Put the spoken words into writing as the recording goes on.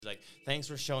like, thanks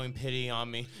for showing pity on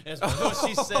me. That's what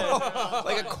she said.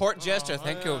 Like a court gesture.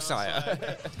 Thank you, sire.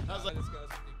 I was like, This guy's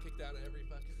kicked out of every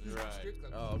fucking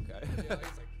strip club. Oh, okay. Yeah,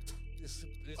 he's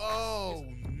like, this Oh,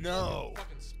 no.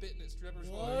 fucking spitting at strippers.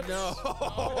 what? No.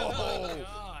 Oh, my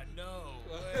God, no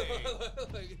way.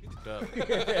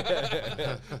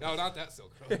 No, not that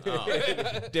Silk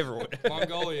Road. Different one.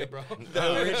 Mongolia, bro.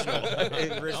 The original Oh,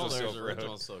 there's Silk the Road.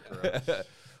 original Silk Road.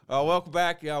 Welcome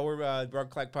back. We're Broad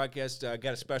Clack Podcast.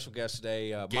 Got a special guest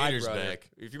today. My Gator's brother. back.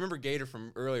 If you remember Gator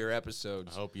from earlier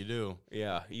episodes, I hope you do.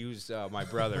 yeah, he was my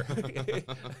brother.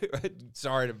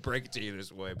 Sorry to break it to you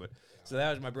this way, but so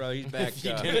that was my brother. He's back.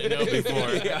 You didn't know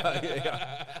before.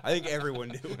 yeah. I think everyone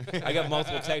knew. I got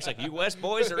multiple texts like, "You West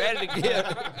boys are at it again."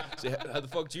 So, how the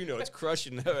fuck do you know? It's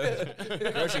crushing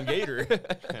Gator.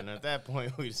 And at that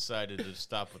point, we decided to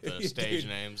stop with the stage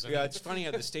names. Yeah, it's funny how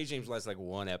the stage names last like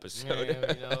one episode.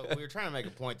 Yeah, you know, we were trying to make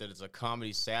a point that it's a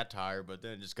comedy satire, but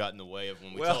then it just got in the way of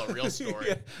when we tell a real story.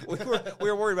 Yeah, we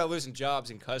were worried about losing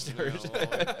jobs and customers.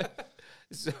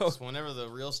 So whenever the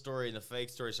real story and the fake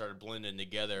story started blending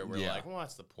together, we're like, well,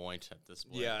 what's the point at this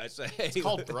point? yeah, it's It's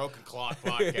called Broken Clock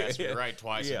Podcast. We write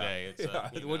twice a day.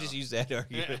 It's, we'll just use that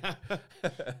argument.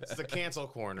 it's the cancel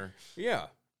corner. Yeah.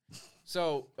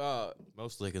 So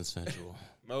Mostly consensual.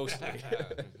 mostly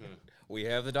we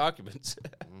have the documents.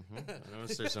 I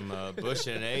noticed there's some Bush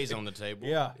and A's on the table.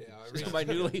 Yeah. Yeah, My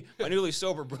newly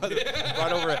sober brother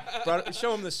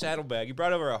show him the saddlebag. He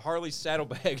brought over a Harley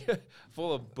saddlebag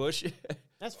full of Bush.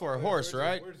 That's for a horse,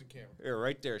 right? Where's the camera? Here,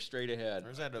 right there, straight ahead. Or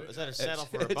is that a saddle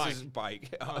for a It's bike? his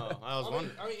bike. Oh, I was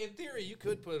wondering. I mean, in theory, you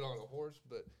could put it on a horse,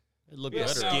 but It looked Yeah,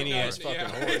 better. skinny ass yeah.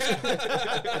 fucking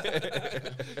horse.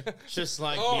 Just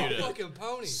like oh, you to fucking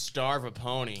pony. starve a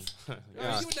pony. No,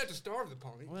 Yeah. you wouldn't have to starve the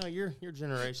pony. Well, your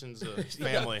generation's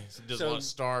family does So, a lot of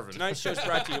starving. Tonight's show's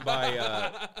brought to you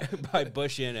by by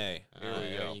Bush NA. Here we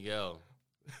There go. you go.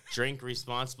 Drink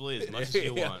responsibly as much as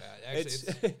you Yeah. want.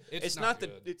 Actually, it's not the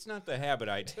good. it's not the habit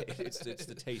I take. It's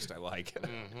the taste I like.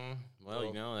 Well,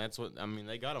 you know, that's what I mean.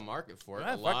 They got a market for it. Ah,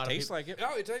 a fuck, lot of tastes people, like it.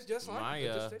 No, it tastes just like my it.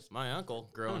 It just tastes- my uncle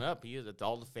growing up, he at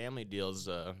all the family deals.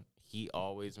 He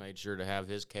always made sure to have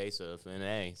his case of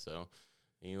NA. So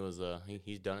he was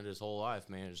he's done it his whole life,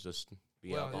 man. It's just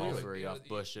be Well, alcohol anyway, free you know, off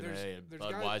Bush NA and there's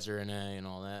Budweiser NA and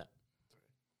all that.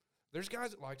 There's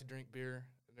guys that like to drink beer,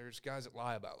 and there's guys that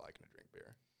lie about liking to drink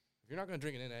beer. If you're not going to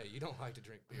drink an NA, you don't like to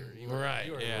drink beer. You are-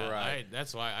 you are- Yeah. right.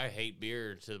 That's why I hate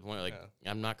beer to the point like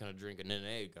I'm not gonna drink an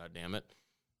NA. God damn it.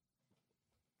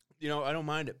 You know, I don't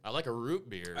mind it I like a root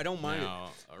beer. I don't mind it.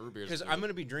 A root beer because I'm going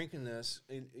to be drinking this,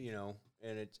 you know,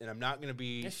 and I'm not going to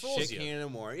be It fools shit you. canning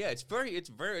anymore. Yeah, it's a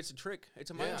trick. It's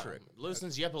a mind trick.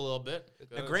 Loosens you up a little bit.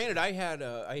 Now, granted, I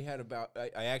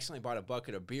accidentally bought a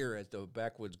bucket of beer at the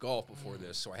Backwoods Golf before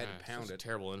this, so I had to It's pound just a it.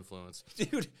 terrible influence.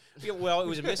 Dude, yeah, well, it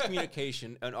was a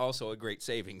miscommunication and also a great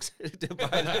savings to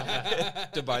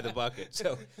buy the bucket.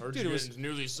 So, Or dude, it was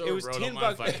newly sober, was bro. Don't $10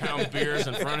 mind if I pound beers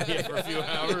in front of you for a few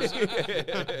hours. Enjoy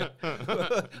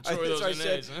those so I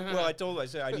said, NAs. well, I told him, I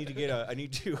said, I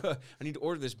need to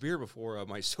order this beer before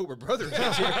my sober brother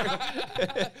gets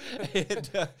here.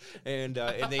 and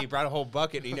then he brought a whole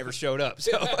bucket and he never showed up.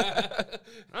 So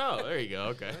Oh, there you go.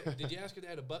 Okay. Did you ask her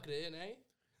to add a bucket of NA?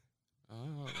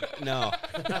 no,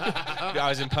 I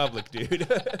was in public, dude.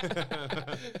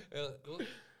 Well,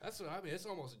 that's what I mean. It's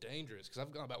almost dangerous because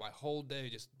I've gone about my whole day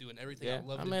just doing everything I Yeah.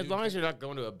 love I to mean, do. as long as you're not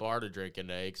going to a bar to drink an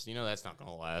egg, you know that's not going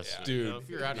to last. Yeah. You know, Dude. if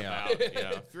you're out and Yeah. about,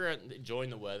 if you're enjoying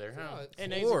the weather,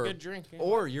 an egg's a Or- good drink. Yeah.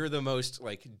 Or you're the most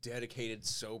like dedicated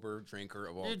sober drinker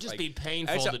of all. It'd just like, be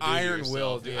painful That's to an do iron to will,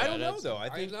 yourself. dude. Yeah, I don't know that's- though. I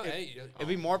think it'd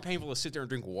be more painful to sit there and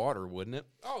drink water, wouldn't it?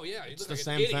 oh yeah, you It's look the like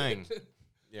same an idiot. thing.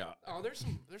 Yeah. Oh, there's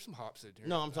some hops in here.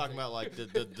 No, I'm talking about like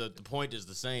the point is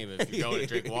the same. If you're going to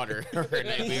drink water or an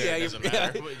egg beer, Yeah, it doesn't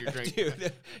matter what you're drinking.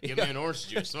 Dude, Give me an orange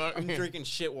juice. Fuck. I'm drinking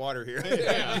shit water here.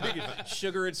 I'm drinking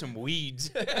sugar and some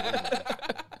weeds.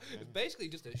 It's basically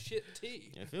just a shit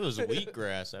tea. If it was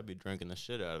wheatgrass, I'd be drinking the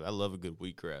shit out of it. I love a good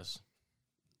wheatgrass.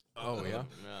 Oh yeah.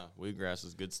 Yeah, wheatgrass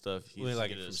is good stuff. You Really used to like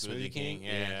get it at from Smoothie King?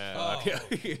 Yeah. Oh. yeah.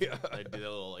 They do that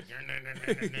little like.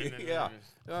 Yeah.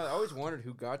 I always wondered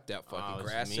who got that Oh, fucking it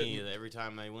was grass. me. sitting- Every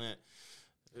time they went,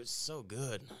 it was so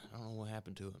good. I don't know what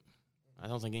happened to it. I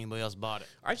don't think anybody else bought it.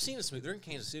 I've seen a smoothie. They're in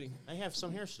Kansas City. They have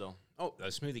some here still. Oh, a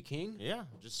Smoothie King? Yeah,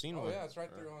 just seen Oh one. yeah, it's right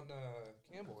there on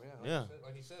Campbell. Yeah. Yeah.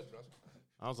 Like he said, Russell.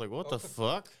 I was like, what the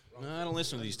fuck? No, I don't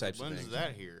listen to these types of When's things.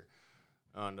 that here?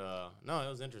 And no, it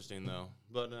was interesting though.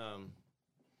 But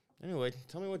anyway,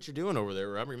 tell me what you're doing over there,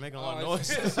 Rob. You're making a lot of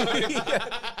noise.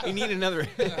 You need another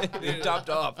topped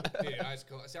off. Yeah, ice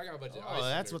cold. See, I got a bunch of ice. Oh, in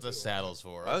that's there, what the too. saddle's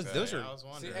for. Oh, those are- I was See,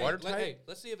 wondering. hey, Watertight?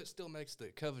 let's see if it still makes the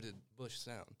coveted Bush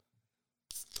sound.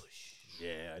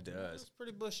 Yeah, it does. It's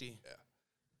pretty bushy.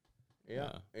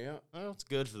 Yeah. Well, it's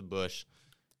good for the bush.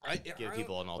 Give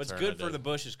people an What's alternative. good for the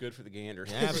bush is good for the gander.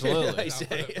 Yeah, absolutely. They No,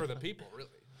 say. for the people, really.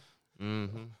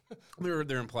 Mm-hmm.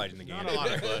 They're implied in the Not gander. a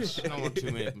lot of bush. I don't want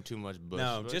too much bush.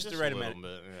 No, but just the a right little amount.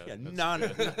 bit. Yeah, that's none.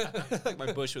 good. Like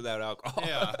my bush without alcohol.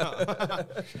 Yeah.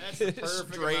 That's the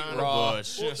perfect Straight amount raw, of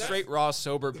bush. Well, straight raw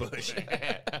sober bush.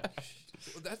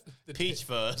 Well, that's the Peach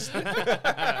fuzz.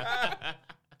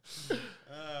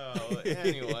 Oh,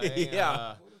 anyway.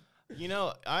 Yeah. You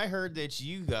know, I heard that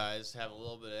you guys have a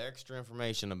little bit of extra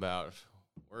information about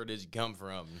where did you come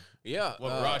from? Yeah.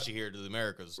 What brought you here to the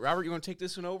Americas? Robert, you want to take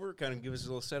this one over? Kind of give us a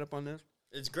little setup on this?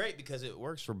 It's great because it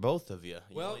works for both of you.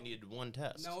 You Well, only needed one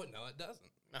test. No, it doesn't.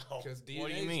 No. 'Cause What do you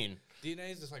DNA's mean?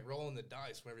 DNA is just like rolling the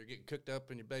dice whenever you're getting cooked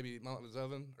up in your baby mama's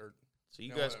oven. Or So you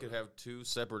No, guys whatever. could have two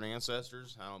separate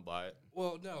ancestors? I don't buy it.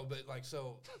 well, no, but like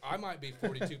so, I might be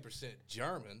 42%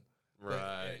 German, but-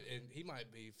 Right. and he might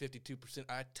be 52%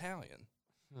 Italian.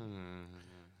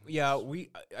 Yeah, we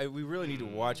really need to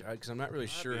watch because I'm not really I'd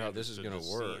sure be how this is interested going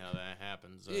to see work. how that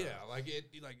happens. Yeah, like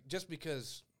just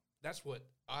because that's what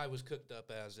I was cooked up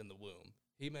as in the womb.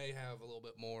 He may have a little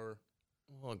bit more.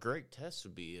 Well, a great test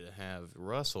would be to have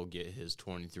Russell get his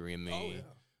 23andMe, Oh, yeah.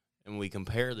 and we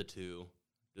compare the two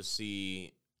to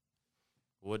see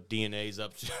what DNA's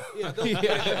up to.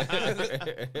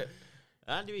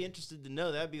 I'd be interested to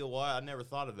know. That'd be a while. I never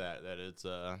thought of that. That it's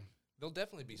They'll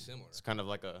definitely be similar. it's kind of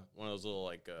like one of those little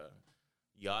like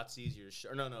Yahtzees.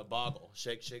 No, boggle,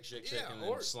 shake, Yeah, and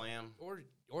or- then slam.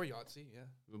 Or Yahtzee, yeah.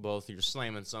 Both you're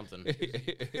slamming something. That's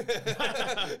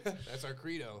our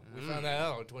credo. We found that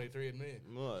out on 23andMe.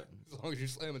 What? As long as you're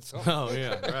slamming something. Oh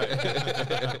yeah,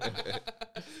 right.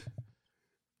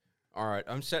 All right,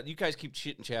 I'm set. You guys keep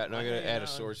chit and chat, and I'm going to add a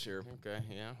source here. Okay,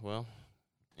 yeah. Well,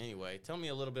 anyway, tell me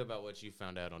a little bit about what you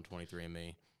found out on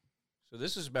 23andMe. So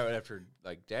this is about after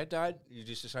like Dad died. You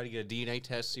just decided to get a DNA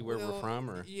test, see where we're from,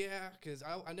 or Yeah, because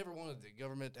I never wanted the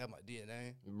government to have my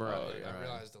DNA. Right, I right.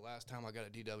 realized the last time I got a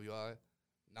DWI,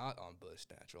 not on Bush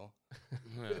Natural.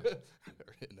 Yeah.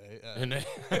 Or NA, And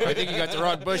I think you got the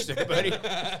wrong Bush there, buddy.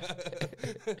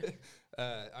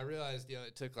 I realized,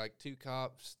 it took like 2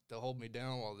 cops to hold me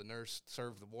down while the nurse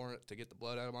served the warrant to get the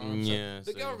blood out of my arm. So yeah,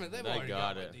 the so government, they've they already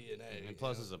got my it. DNA. And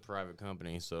plus, it's a private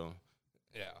company, so.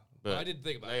 yeah. But I didn't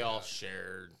think about they that. all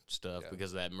shared stuff Yeah.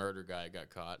 because that murder guy got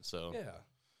caught, so Yeah.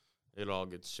 it all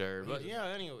gets shared. But yeah,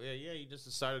 anyway, you just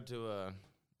decided to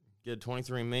get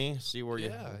 23andMe, see where They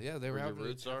where were your having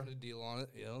roots are. a deal on it,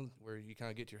 where you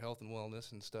kind of get your health and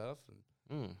wellness and stuff.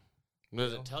 And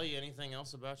Does know. it tell you anything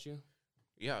else about you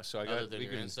Yeah, so I other got than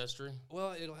your ancestry?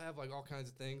 well, it'll have like all kinds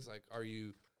of things. Like, are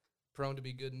you prone to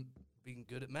being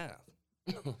good at math?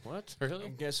 What? Really?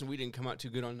 I'm guessing we didn't come out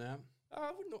too good on that.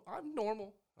 I'm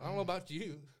normal. I don't know about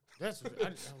you. That's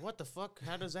what the fuck?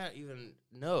 How does that even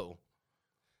know?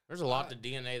 There's a lot to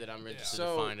DNA that I'm interested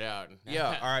So, to find out.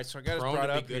 Yeah, all right. So I got us Prone brought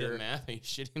to up be good here. at math? Are you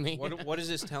shitting me? What is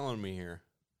this telling me here?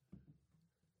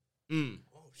 Mm.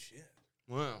 Oh shit.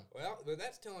 Wow. Well,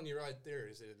 that's telling you right there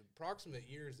is that approximate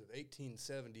years of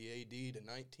 1870 AD to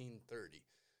 1930.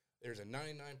 There's a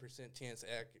 99% chance,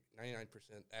 99%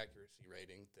 accuracy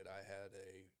rating that I had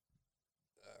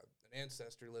an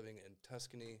ancestor living in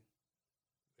Tuscany,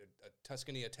 a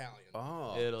Tuscany Italian.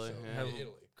 Oh, Italy. So, yeah. Italy.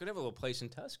 could have a little place in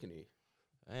Tuscany.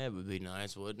 That would be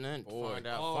nice, wouldn't it? Boy. Find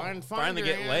out. Oh, Find finally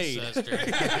your get laid.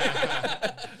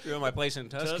 ancestor. You know, my place in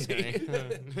Tuscany.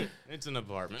 Tuscany. It's an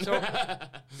apartment.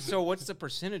 So what's the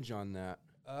percentage on that?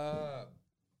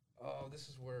 This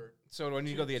is where. So when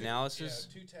you go the analysis,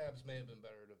 Yeah, 2 tabs may have been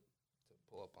better to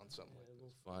pull up on something like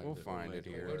this. We'll find it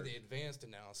We'll here. go to the advanced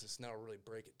analysis. Now we'll really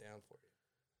break it down for you.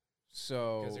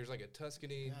 so Because there's like a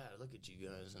Tuscany. God, look at you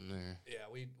guys in there. Yeah,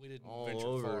 we didn't All venture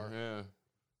over. far. Yeah.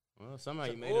 Well, somehow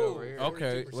you made it Oh, over here.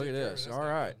 Okay, 42% look at this. German, All that's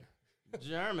not right. bad.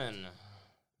 German.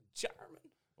 German.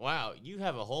 Wow, you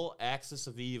have a whole axis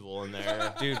of evil in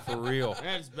there. dude, for real.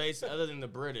 That's based other than the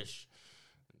British.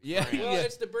 Yeah, Well, Well, yeah.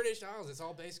 it's the British Isles. It's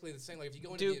all basically the same. Like if you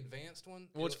go into Dude, the advanced one.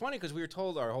 Well, it's funny because we were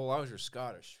told our whole lives were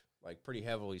Scottish, like pretty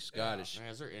heavily Scottish. Man,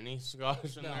 is there any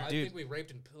Scottish in No, there? I Dude. think we raped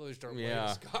and pillaged our way Yeah.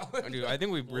 to Scotland. Dude, I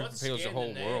think we What's pillaged the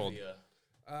whole world. Scandinavia?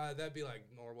 That'd be like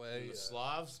Norway. The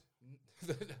Slavs?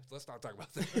 Let's not talk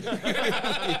about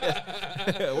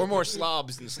that. We're more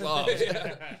slobs than slobs.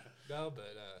 No,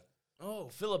 but Oh,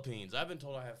 Philippines. I've been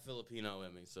told I have Filipino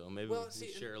in me, so maybe Well, we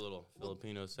see, share a little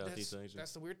Filipino Southeast that's, Asian.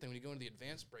 that's the weird thing. When you go into the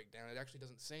advanced breakdown, it actually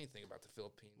doesn't say anything about the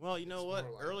Philippines. Well, you know It's what?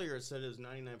 more like- Earlier it said it was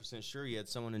 99% sure you had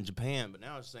someone in Japan, but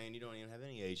now it's saying you don't even have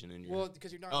any Asian in your. Well,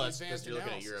 because you're not Oh, in that's 'cause advanced you're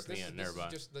looking at analysis. European, This never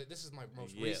mind. this is my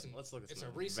most Yeah, recent. let's look at It's a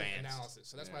some recent advanced. analysis,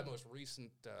 so that's my Yeah. most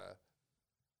recent.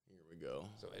 Here we go.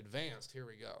 So advanced. Here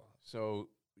we go. So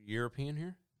European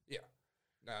here? Yeah.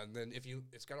 Now and then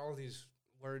it's got all these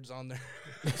words on there.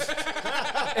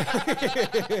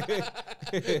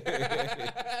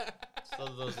 So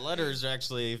those letters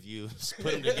actually, if you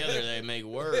put them together, they make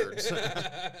words.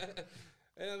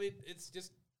 And I mean, it's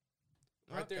just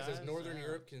right there. It says Okay, Northern so-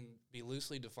 Europe can be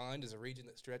loosely defined as a region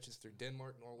that stretches through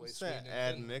Denmark, Norway, What's Sweden, that? and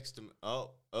Add Finland. mixed.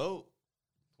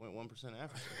 0.1%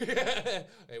 African.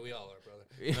 Hey, we all are, brother.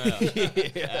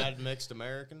 Add mixed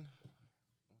American.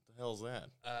 What the hell's that?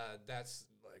 That's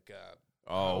like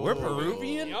Oh, we're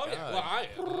Peruvian? oh yeah, God. well I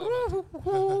am.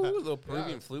 Little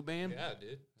Peruvian Yeah. flute band? Yeah,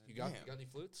 dude. You got Damn. any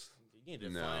flutes? You need to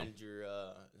No. find your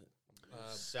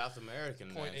South American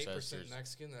 0.8% ancestors.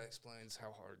 Mexican. That explains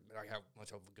how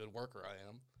much of a good worker I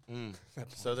am.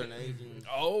 Southern Asian.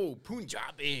 Oh,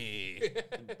 Punjabi.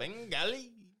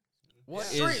 Bengali.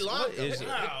 What Yeah. is Sri what Lanka. is it?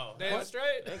 Wow. Damn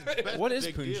straight. What is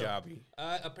Big deal. Punjabi?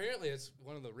 Apparently, it's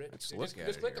one of the rich. Let's Just, look at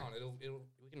just it click here. on it.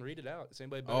 We can read it out. Is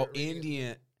anybody? Oh, better at reading it?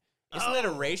 Indian. Isn't that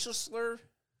a racial slur?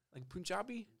 Like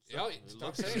Punjabi? Yeah, It stop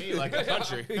looks to saying me it. like a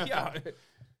country. Yeah.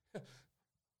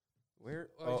 Where?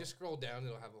 Well, you just scroll down.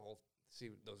 It'll have a whole. See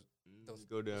those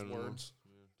Go down more. words.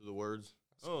 Yeah, to the words.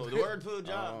 Oh, the word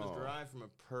Punjab Oh. is derived from a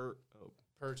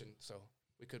Persian. So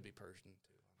we could be Persian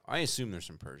too. I assume there's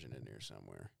some Persian in there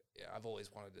somewhere. Yeah, I've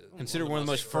always wanted to. Considered one of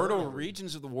the most fertile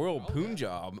regions of the world,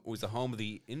 Punjab was the home of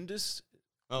the Indus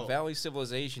Valley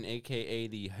Civilization, a.k.a.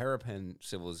 the Harappan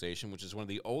Civilization, which is one of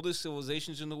the oldest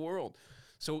civilizations in the world.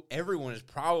 So everyone is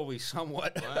probably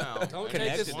somewhat Wow. Don't take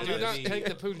connected. this. One Do of not the take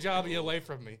the Punjabi away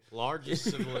from me. largest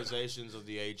civilizations of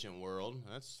the ancient world.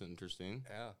 That's interesting.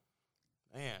 Yeah.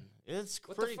 Man, it's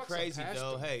What the pretty fuck's a crazy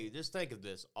though. pastor? Hey, just think of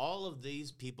this. All of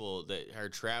these people that are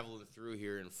traveling through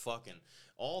here and fucking,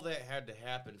 all that had to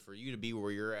happen for you to be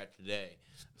where you're at today.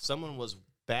 Someone was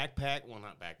not backpack.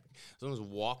 Someone was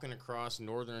walking across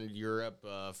Northern Europe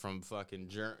from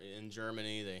fucking in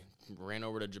Germany. They ran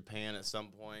over to Japan at some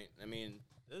point. I mean,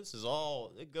 this is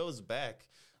all, it goes back.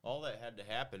 All that had to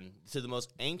happen to the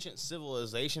most ancient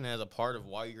civilization as a part of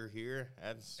why you're here.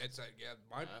 It's like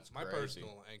That's my crazy.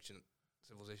 personal ancient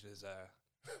civilization is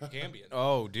Gambian.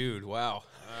 Oh, dude, wow.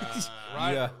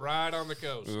 right, yeah. right on the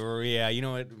coast. Yeah, you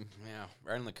know what? Yeah,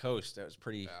 right on the coast. That was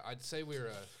pretty. I'd say we were.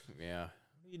 Yeah.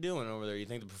 What are you doing over there? You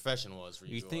think the profession was for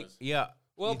you? You think? boys? Yeah.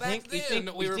 Well, You back think- then you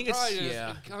think- we you were think it's- probably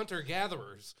yeah. just hunter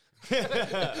gatherers.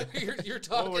 you're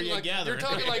talking were you like gathering? you're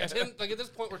talking like 10. Like at this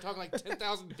point, we're talking like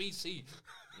 10,000 BC.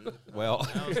 Well.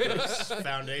 That was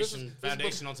the This is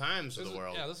foundational times of This the is-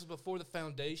 world. Yeah, this is before the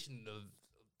foundation of.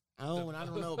 Oh, and I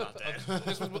don't know about that.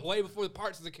 This was way before the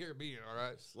parts of the Caribbean. All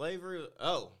right. Slavery.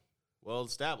 Oh, well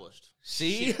established.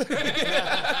 See?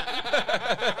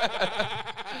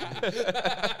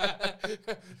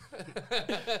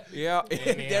 Yeah.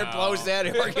 There blows that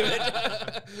argument.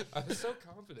 I was so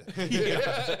confident.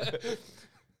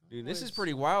 Dude, this is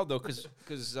pretty wild though,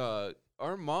 because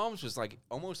our moms was like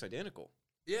almost identical,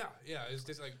 Yeah, it's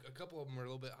just like a couple of them are a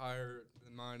little bit higher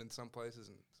than mine in some places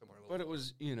and somewhere a little. but it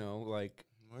was like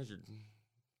Where's your? If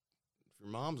your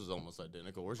mom's is almost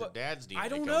identical. Where's your But dad's DNA? I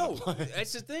don't come know. into play?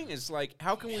 That's the thing. It's like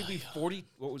how can we be 40?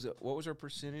 What was it? What was our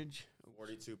percentage?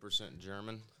 42%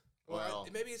 German. Well, Well,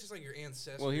 maybe it's just like your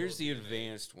ancestors. Well, here's the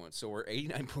advanced one. So we're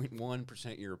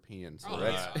 89.1% European. So Oh,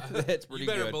 that's that's pretty you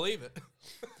better good. believe it.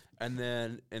 And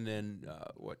then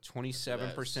what?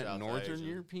 27% South Northern Asian.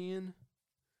 European.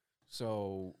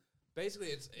 So Basically,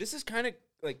 it's this is kind of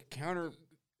like counter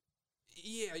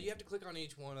yeah. You have to click on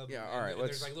each one of them. Yeah, and- all right, and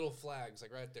let's- there's like little flags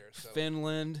like right there. So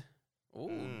Finland. Oh,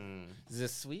 mm. the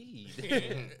Swede.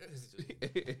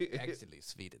 actually,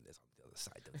 Sweden is on the other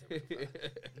side of the river.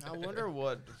 I wonder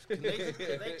what. Can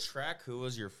they track who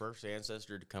was your first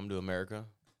ancestor to come to America?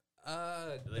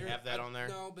 Do they have that on there?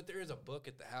 No, but there is a book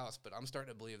at the house. But I'm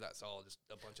starting to believe that's all just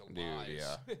a bunch of Dude, lies.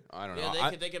 yeah. I don't know. Yeah,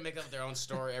 I, they can make up their own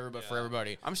story, for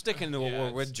everybody. I'm sticking to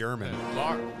Yeah, with it's- German.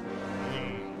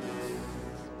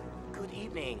 Good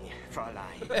evening,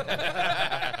 Fräulein.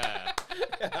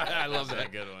 I love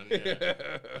that good one. Yeah.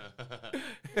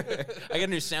 I got a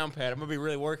new sound pad. I'm gonna be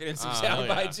really working in some Oh, sound hell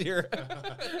yeah. bites here. Well,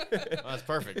 that's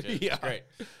perfect. Dude. Yeah. Great.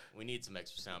 We need some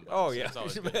extra sound bites. Oh yeah, It's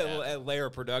always good to have. a layer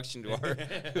of production to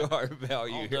our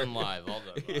value All here. done live. All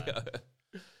done live.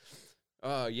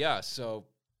 Yeah. Yeah. So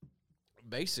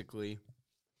basically,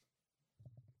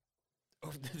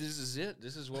 this is it.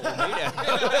 This is what we're made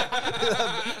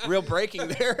at. Real breaking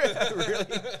there. Really.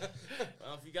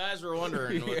 Well, if you guys were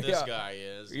wondering what this Yeah. guy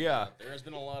is, Yeah. there's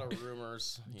been a lot of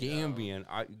rumors. you know.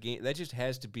 Gambian. That just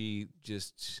has to be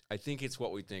just. I think it's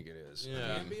what we think it is.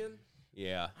 Yeah. Gambian?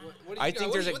 Yeah. What do I you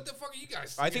think guys- there's what the fuck are you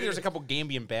guys? I think there's a couple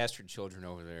Gambian bastard children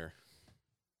over there.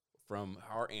 from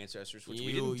our ancestors, which we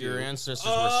You, didn't do. your ancestors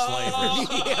were slavers.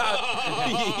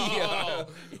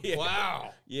 Yeah.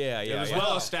 Wow. Yeah, It yeah. was yeah.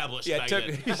 well established. Yeah, it back took,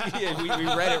 then. yeah, we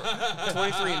read it.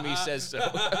 23andMe says so.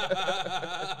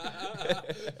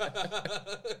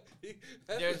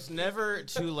 There's never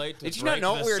too late to Did you not break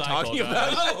know the what we were cycle, talking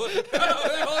guys. about?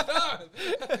 Hold on.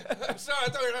 I'm sorry, I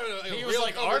thought we were having a He real was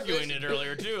like arguing conversation. it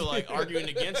earlier too, like arguing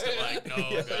against it. Like,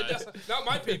 no, guys, Not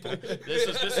my people. this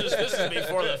is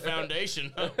before the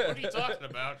foundation. What are you talking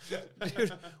about?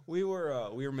 Dude, we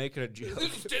were making a joke.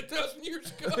 This is 10,000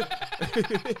 years ago.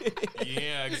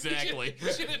 Yeah, exactly.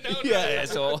 You should have known. Yeah, right.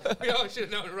 asshole. We all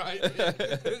should have known, right?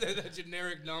 That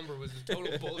generic number was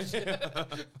total bullshit.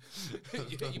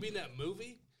 You mean that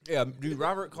movie? Yeah, dude.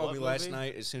 Robert called What me last movie?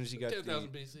 night as soon as he got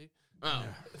 10,000 the BC. Oh,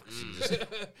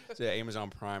 it's the Amazon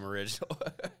Prime original.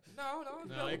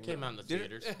 no, it came out in the Did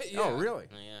it? theaters. Yeah. Oh, really?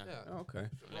 Yeah. Yeah. Oh, okay.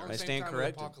 Around I the same stand time with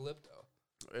corrected.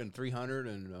 Apocalypto. And 300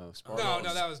 and Sparta.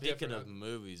 No, that was Speaking different. of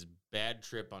movies, Bad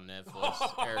Trip on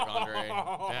Netflix. Eric Andre.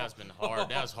 That's been hard.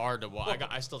 That was hard to watch.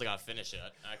 I still got to finish it.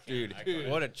 I can't, Dude, I couldn't.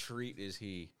 what a treat is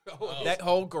he? Oh. That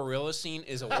whole gorilla scene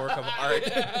is a work of art.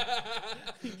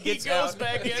 He goes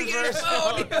back in first.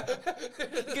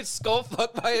 He gets skull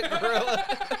fucked by a gorilla.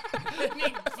 And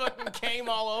he fucking came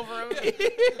all over him.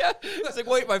 It's like,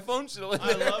 wait, my phone's still in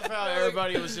I there. love how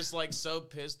everybody was just like so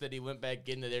pissed that he went back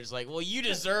into there. It's like, well, you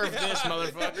deserve this,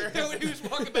 motherfucker. And when he was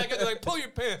walking back in, they're like, pull your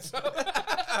pants up.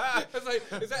 I was like,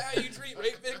 is that how you treat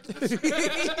rape victims?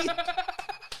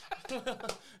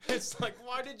 It's like,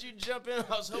 why did you jump in?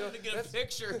 I was hoping to get a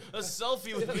picture, a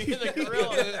selfie with me and the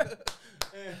gorilla.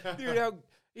 Dude,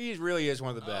 he really is one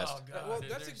of the best. Oh, God, Well, dude,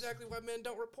 that's there's- exactly why men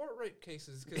don't report rape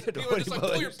cases. Because Yeah, people are just like,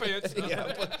 pull your believes. pants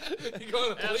up. You go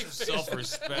to the That's police for station.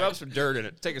 self-respect. Rub some dirt in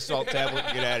it. Take a salt tablet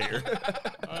and get out of here.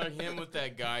 Him with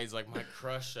that guy, he's like my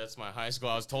crush. That's my high school.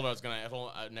 I was told I was gonna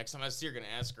next time I see her, gonna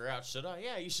ask her out. Should I?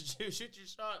 Yeah, you should shoot your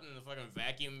shot. And the fucking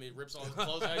vacuum, it rips all his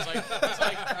clothes out. He's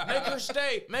like, make her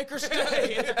stay, make her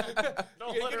stay.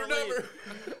 Don't let her leave.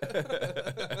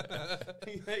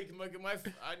 Hey, can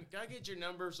I get your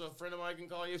number so a friend of mine can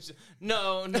call you?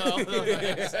 No.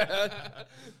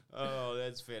 Oh,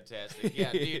 that's fantastic.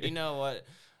 Yeah, dude. You know what?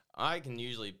 I can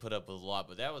usually put up with a lot,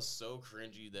 but that was so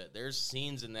cringy that there's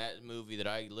scenes in that movie that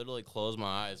I literally closed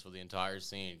my eyes for the entire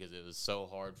scene because it was so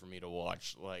hard for me to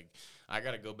watch. Like, I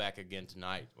got to go back again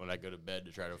tonight when I go to bed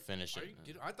to try to finish it.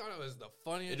 Dude, I thought it was the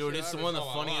funniest Dude, shit it's I ever one of the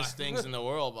saw in my funniest life. things in the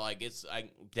world. But like,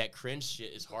 that cringe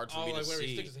shit is hard for me to like where he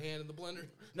see. sticks his hand in the blender.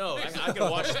 No, I can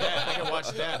watch that. I can watch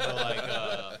that, but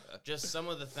like, just some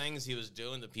of the things he was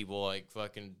doing to people, like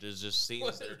fucking, there's just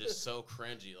scenes that are just so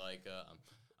cringy. Like,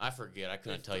 I forget. I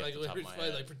couldn't tell you like, off the top of my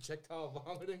head. like projectile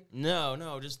vomiting.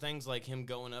 No, just things like him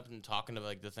going up and talking to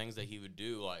like the things that he would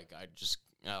do. Like, I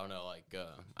don't know. Like,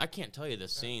 I can't tell you the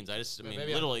scenes. I mean,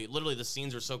 maybe literally, the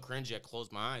scenes are so cringy. I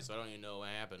closed my eyes, so I don't even know what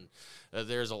happened.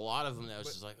 There's a lot of them that was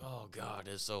just like, oh god,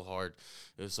 it's so hard.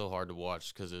 It was so hard to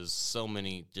watch because there's so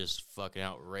many just fucking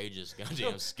outrageous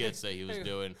goddamn skits that he was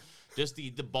doing. Just the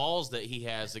balls that he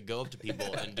has to go up to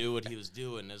people and do what he was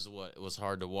doing is what was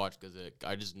hard to watch because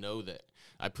I just know that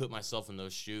I put myself in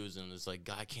those shoes and it's like,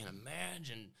 God, I can't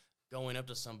imagine going up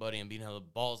to somebody and being able the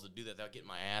balls to do that without getting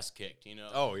my ass kicked, you know?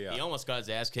 Oh, yeah. He almost got his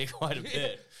ass kicked quite a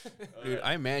bit. Dude,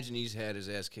 I imagine he's had his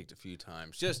ass kicked a few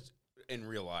times, just in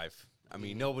real life. I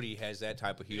mean, nobody has that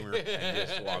type of humor and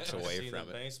just walks away See, in from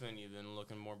the it. basement, you've been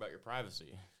looking more about your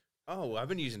privacy. Oh, I've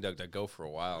been using DuckDuckGo for a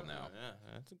while now. Yeah,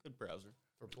 that's a good browser.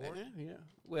 For porn? Yeah.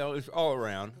 Well, it's all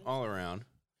around.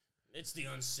 It's the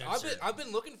uncensored. I've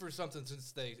been looking for something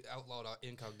since they outlawed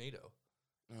incognito.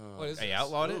 What is They this?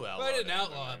 outlawed it? Who Well, I didn't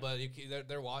outlaw it, but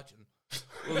they're watching.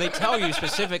 Well, they tell you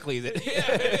specifically that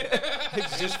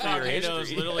it's just for your Incognito is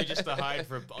history. literally just to hide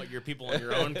for your people on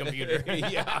your own computer.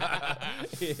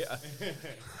 yeah.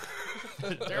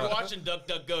 They're watching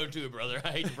DuckDuckGo too, brother. I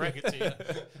hate to break it to you.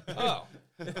 Oh,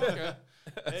 okay.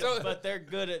 But they're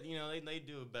good at, they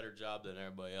do a better job than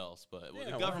everybody else. But Yeah,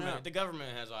 the why government not? the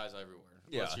government has eyes everywhere.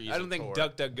 Yeah, Unless you're I don't using think Tor.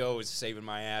 DuckDuckGo is saving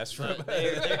my ass from. But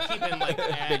they're keeping like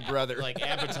Big Brother. like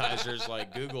advertisers.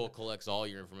 Like Google collects all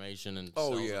your information and Oh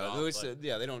sells it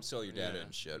yeah, off, they don't sell your data yeah,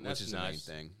 and shit, that's which is nice.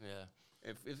 the main thing.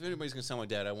 Yeah. If anybody's gonna sell my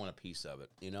data, I want a piece of it.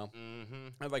 You know,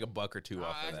 I'd like a buck or two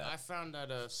off of that. I found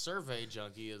that a Survey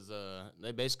Junkie is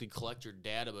they basically collect your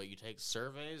data, but you take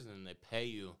surveys and they pay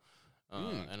you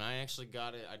And I actually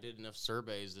got it. I did enough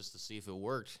surveys just to see if it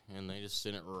worked, and they just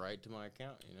sent it right to my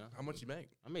account. How much you make?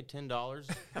 I made $10.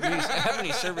 How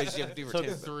many surveys do you have to do for Took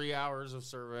 10? 3 hours of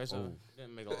survey, so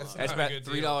didn't make a lot. That's not about a good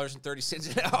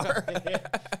 $3.30 an hour.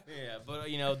 Yeah, but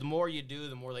the more you do,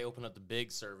 the more they open up the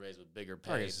big surveys with bigger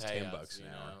I guess it's $10 payouts, an you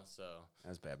hour. know. So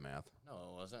That's bad math. no,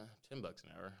 it wasn't $10 an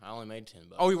hour. I only made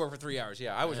 $10. Oh, you worked for 3 hours.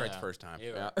 Yeah, I was right the Yeah. first time.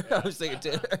 Yeah. Yeah. I was thinking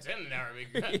 10. 10 an hour,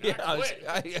 big Yeah,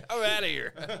 quit. I'm out of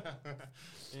here.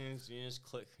 You just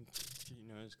click,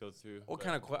 just go through. What But-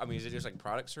 kind of? I mean, is it just like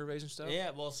product surveys and stuff?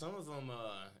 Yeah, well, some of them,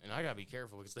 and I gotta be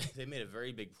careful because they made a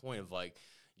very big point of like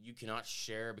you cannot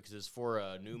share because it's for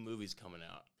new movies coming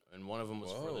out, and one of them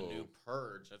was for the new Whoa.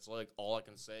 Purge. That's like all I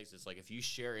can say. Is it's like if you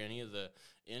share any of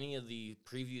the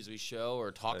previews we show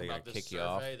or talk Are they about gonna this kick you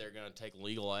off? survey, they're gonna take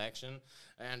legal action,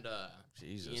 and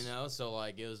Jesus. so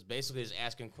like it was basically just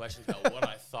asking questions about what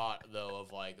I thought though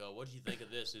of like, what do you think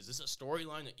of this? Is this a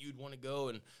storyline that you'd want to go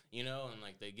and and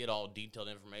like they get all detailed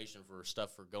information for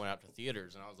stuff for going out to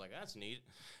theaters, and I was like, that's neat.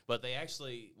 But they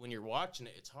actually, when you're watching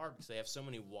it, it's hard because they have so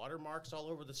many watermarks all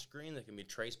over the screen that can be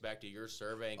traced back to your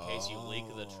survey in case you leak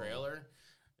the trailer.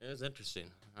 It was interesting.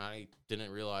 I didn't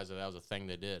realize that was a thing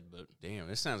they did, but Damn,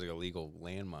 this sounds like a legal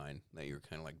landmine that you're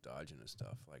kind of like dodging and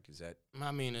stuff. Like, is that?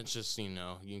 I mean, it's just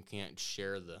you can't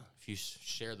share if you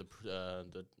share the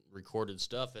recorded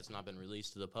stuff that's not been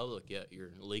released to the public yet,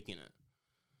 you're leaking it.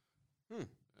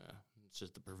 Yeah, it's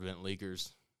just to prevent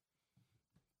leakers.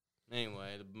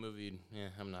 Anyway, the movie. Yeah,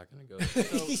 I'm not gonna go.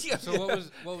 So what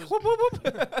was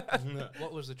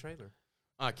what was the trailer?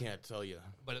 I can't tell you.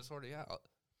 But it's already out.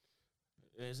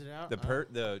 Is it out?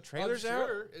 The trailer's out?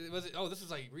 Sure. Was it? Oh, this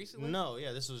was like recently. No,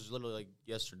 yeah, this was literally like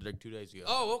yesterday, like 2 days ago.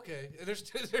 Oh, okay.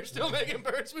 They're still making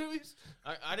Birds movies.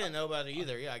 I didn't know about it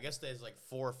either. Yeah, I guess there's like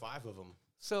 4 or 5 of them.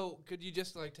 So could you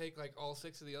just like take like all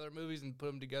 6 of the other movies and put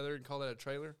them together and call that a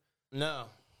trailer? No,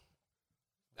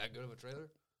 That good of a trailer?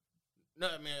 no.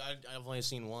 I mean, I've only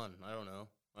seen one. I don't know.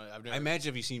 I've never. I imagine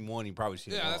if you've seen one, you've probably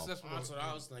seen Yeah, them all. that's That's what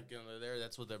I was thinking.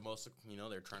 That's what they're most.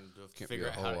 They're trying to Can't figure be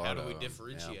a out whole how lot do we of 'em,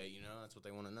 differentiate. That's what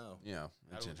they want to know. Yeah,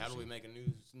 How that's do we make a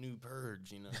new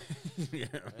Purge? yeah,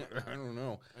 I don't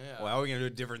know. Yeah. Well, how are we gonna do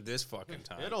it different this fucking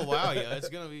time? It'll wow you. It's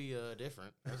gonna be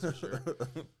different. That's for sure.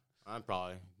 I'm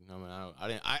probably.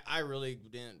 I really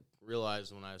didn't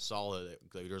realize when I saw it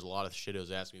that there was a lot of shit. It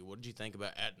was asking me, "What did you think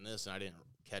about adding this?" And I didn't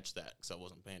catch that because I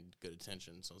wasn't paying good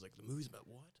attention. So I was like, "The movie's about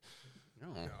what?" No.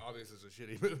 Yeah, obviously it's a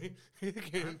shitty movie. You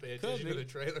can't pay attention to the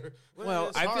trailer. Well,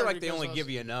 it's I feel hard like they because only I was- give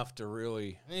you enough to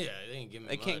really. Yeah, they didn't give me.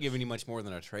 They can't much. give any much more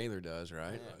than a trailer does,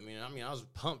 right? Yeah, I mean, I was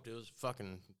pumped. It was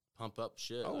fucking pump up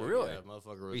shit. Oh, Like, really? Yeah, motherfucker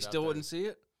was You out still there. wouldn't see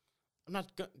it? I'm not.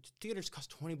 Theaters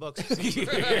cost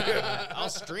 $20. I'll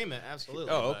stream it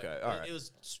absolutely. Oh, but okay, all right. It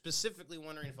was specifically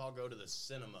wondering if I'll go to the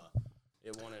cinema.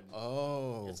 It wanted.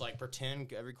 Oh, It's like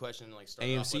pretend every question like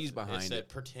started off AMC's with, behind it. Said it.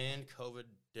 pretend COVID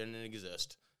didn't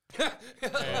exist.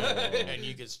 And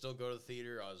you could still go to the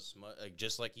theater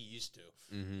just like you used to,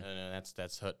 Mhm. and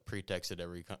that's how it pretexted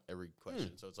every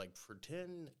question. So it's like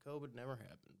pretend COVID never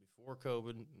happened before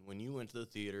COVID. When you went to the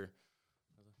theater,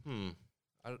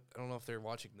 I don't know if they're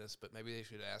watching this, but maybe they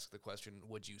should ask the question,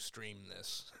 would you stream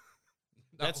this?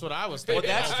 that's what I was Well, thinking.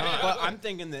 that's. all the time. But I'm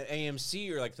thinking the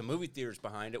AMC or like the movie theaters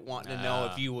behind it, wanting to know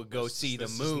if you would go This- see the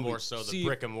this is movie. more so the see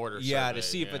brick and mortar. Yeah, survey, to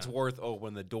see if it's yeah. worth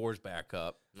when the doors back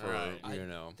up. For, Right.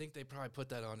 I think they probably put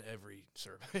that on every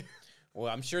survey. Well,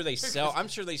 I'm sure they sell. I'm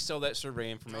sure they sell that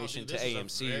survey information Oh, to dude, this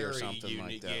is a AMC or very something like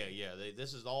unique- that. Yeah.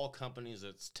 This is all companies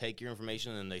that take your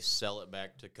information and they sell it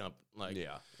back to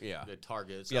Yeah. the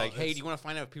target. Be like, hey, do you want to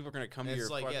find out if people are going to come to It's your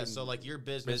like fucking so like your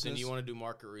business and you business? want to do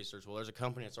market research. Well, there's a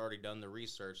company that's already done the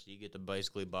research. So you get to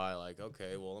basically buy like,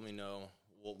 okay, well, let me know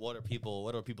what are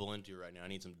people into right now. I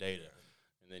need some data,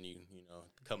 and then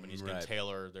companies can Right.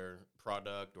 tailor their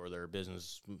product or their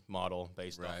business model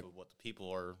based off Right. of what the people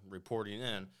are reporting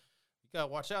in. You gotta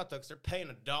watch out though, because they're paying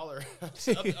 $1 up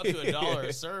to $1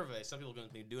 a survey. Some people are gonna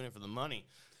be doing it for the money.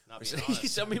 Not being honest.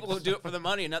 Some people will do it for the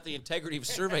money and not the integrity of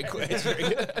survey questions.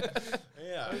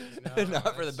 Yeah,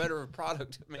 Not for the better of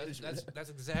product management. That's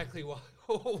exactly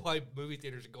why movie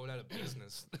theaters are going out of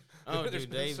business. Oh, They're dude,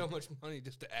 spending they- so much money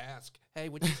just to ask, hey,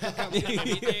 would you come to the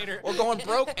movie theater? Or going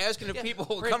broke asking if people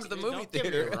will come to the movie Don't get me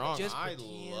theater. wrong, Just I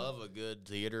pretend. love a good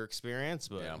theater experience,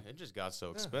 but Yeah. it just got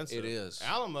so expensive. It is.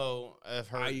 Alamo, I've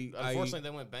heard. I- Unfortunately, they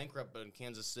went bankrupt in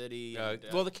Kansas City. and,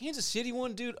 Well, the Kansas City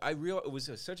one, dude, I realized it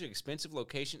was such an expensive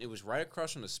location. It was right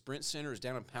across from the Sprint Center. It was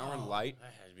down in Power and Light.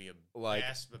 that had to be a Like-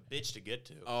 bitch to get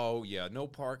to. Oh yeah, no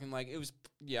parking. Like it was.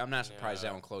 Yeah, I'm not surprised Yeah.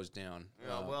 that one closed down.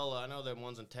 Yeah, well, I know the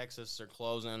ones in Texas are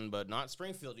closing, but not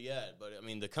Springfield yet. But I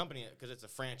mean, the company, because it's a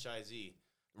franchisee,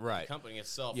 right. the company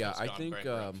itself. Yeah, has I gone think.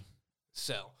 bankrupt.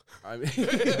 Sell. I mean,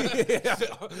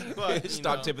 But, you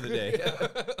stock know, tip of the day.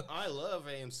 I love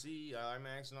AMC,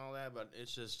 IMAX, and all that, but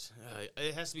it's just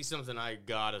it has to be something I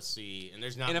gotta see, and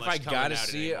there's not. And if much I coming gotta out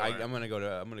see it, anymore. I'm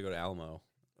gonna go to Alamo.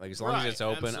 Like as long as Right, it's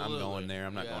open, absolutely. I'm going there.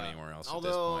 I'm not Yeah. going anywhere else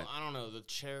Although, at this point. I don't know, the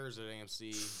chairs at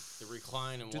AMC, the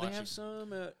recline and Do watch they have it-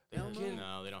 some at They Alamo? can-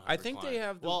 No, they don't have I think they recline.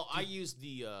 have the- Well, I use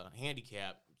the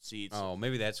handicap seats. Oh,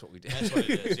 maybe that's what we did. That's what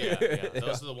it is. Yeah.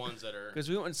 Those are the ones that are. Because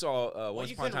we went and saw Well, Once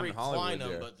you Upon a can Time in recline Hollywood them,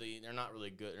 there. but they're not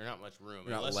really good. They're not much room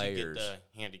They're not unless layers. you get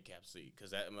the handicap seat because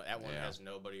that one Yeah. has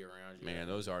nobody around you. Man,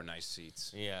 those are nice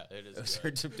seats. Yeah, it is. Those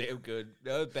good. are some damn good.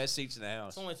 They're the best seats in the house.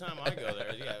 It's the only time I go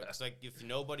there. Yeah, it's like if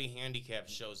nobody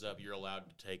handicapped shows up, you're allowed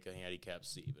to take a handicap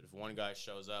seat. But if one guy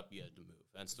shows up, you have to move.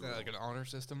 That's the rule. Like an honor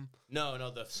system. No,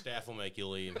 the staff will make you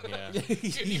leave. Yeah.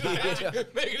 Can you imagine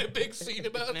making a big scene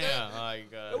about Yeah,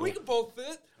 that? like We can both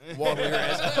fit. Walking your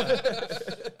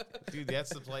ass. dude,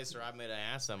 that's the place where I made an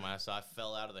ass on myself. I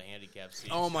fell out of the handicap seat.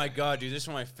 Oh my god, dude! This is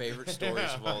one of my favorite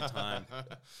stories of all time.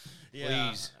 Yeah.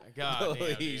 Please. God,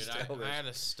 damn, Please dude. tell I this. had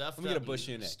a stuffed Let me get up a bush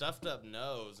in it. stuffed up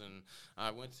nose, and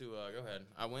I went to go ahead.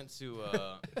 I went to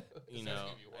you know,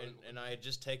 and I had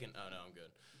just taken. Oh no, I'm good.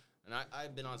 And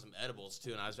I've been on some edibles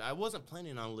too, and I wasn't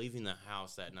planning on leaving the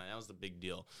house that night. That was the big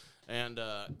deal. And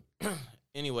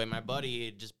anyway, my buddy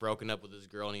had just broken up with his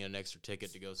girl, and he had an extra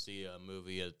ticket to go see a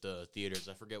movie at the theaters.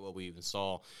 I forget what we even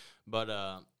saw, but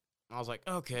I was like,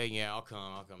 okay, yeah, I'll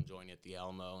come join you at the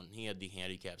Alamo. And he had the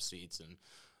handicap seats, and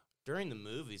during the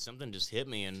movie, something just hit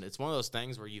me, and it's one of those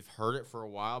things where you've heard it for a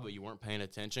while, but you weren't paying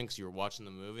attention because you were watching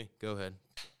the movie. Go ahead.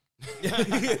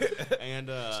 And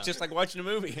It's just like watching a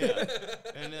movie. yeah.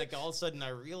 And like all of a sudden, I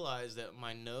realized that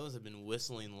my nose had been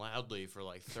whistling loudly for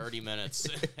like 30 minutes,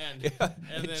 and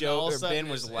then Joe all of a or sudden, Ben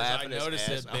was as laughing I his noticed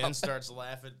ass it. Ben off. starts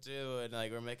laughing too, and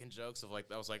like we're making jokes of like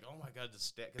I was like, oh my god,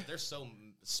 because they're so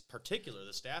particular.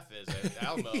 The staff is at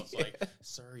Alamo. It's like,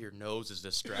 sir, your nose is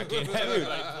distracting.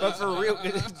 Everybody, But for real,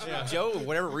 Yeah. Joe, for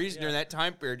whatever reason during that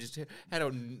time period, just had a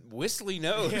whistly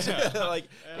nose. Yeah. Like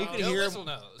you could Joe hear Whistle him.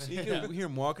 knows. You could hear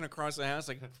him walking across the house,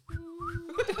 like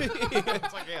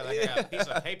it's like they got a piece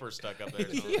of paper stuck up there. Or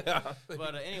something. yeah.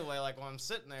 But anyway, like when I'm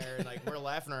sitting there and like we're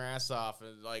laughing our ass off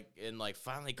and like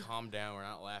finally calm down. We're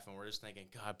not laughing. We're just thinking,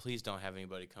 God, please don't have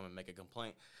anybody come and make a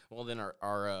complaint. Well, then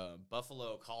our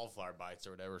buffalo cauliflower bites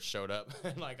or whatever showed up,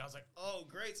 and like I was like, oh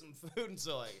great, some food. And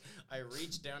so like I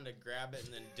reached down to grab it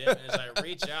and then dip. And as I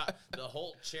reach out, the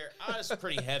whole chair. I was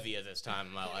pretty heavy at this time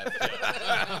in my life. Too.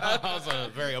 I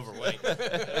was very overweight. And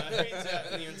I reach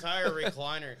out, and the entire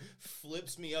recliner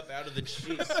flips me up out of the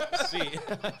seat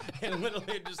and literally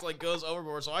it just like goes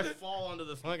overboard. So I fall onto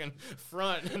the fucking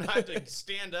front and I have to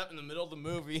stand up in the middle of the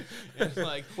movie and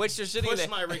like Which you're sitting push in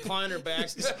the- my recliner back.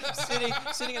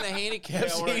 sitting in the handicap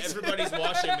Yeah, where seats. everybody's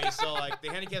watching me. So like the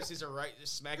handicap seats are right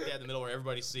smack dab in the middle where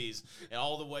everybody sees, and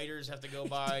all the waiters have to go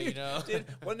by. You know. Dude,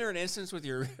 wasn't there an instance with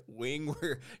your wing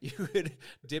where you had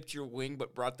dipped your wing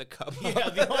but brought the cup Yeah,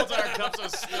 up? the whole entire cups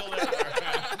was still there.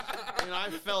 And I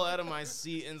fell out of my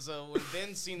seat, and so when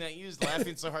Ben seen that, he was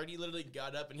laughing so hard, he literally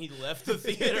got up and he left the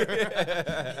theater.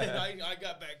 And I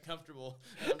got back comfortable,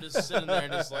 and I'm just sitting there,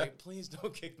 just like, please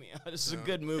don't kick me out. This is a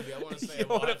good movie. I want to say You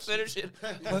I want to watched. finish it?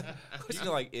 Wasn't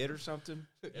it like It or something?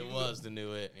 It was the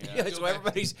new It. Yeah. Yeah, so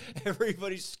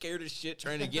everybody's scared as shit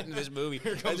trying to get into this movie.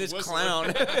 And comes this Whistler.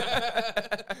 clown.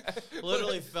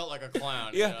 Literally felt like a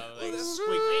clown. Yeah. You know, like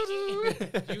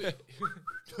squeak.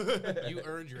 You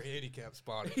earned your handicap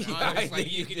spot. Yeah, It's I like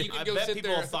think you you can, did. you can I go bet sit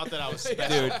people there. thought that I was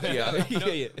special. Dude, yeah. No,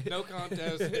 yeah. no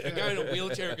contest. A guy in a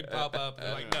wheelchair could pop up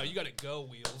and like, no, you got to go,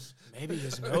 Wheels. Maybe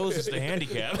his nose is the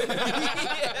handicap.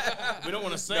 We don't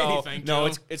want to say No, anything. no,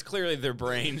 Joe. it's clearly their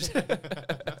brains.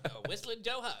 Whistling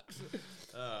Joe Hux.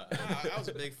 I was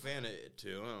a big fan of It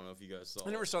too. I don't know if you guys saw.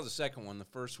 I never it. saw the second one. The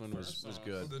first one was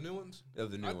good. The new ones?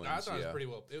 Of the new ones, I thought it yeah. was pretty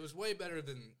well. It was way better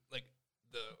than like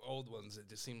the old ones. It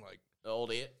just seemed like. The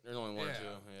old It. There's only one or Yeah.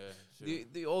 two. Yeah. Sure.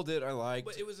 The old It I liked.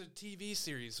 But it was a TV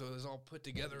series, so it was all put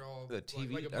together. All The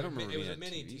TV. Like I don't remember It was being a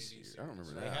mini TV TV series. series. I don't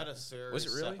remember They that. had a series Was it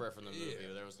really? separate from the movie. Yeah.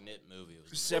 But there was an It movie. It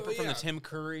was Separate from yeah. the Tim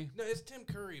Curry. No, it's Tim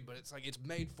Curry, but it's like it's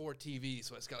made for TV,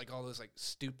 so it's got like all those like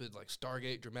stupid like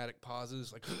Stargate dramatic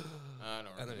pauses, like, I don't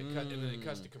and then remember. and then it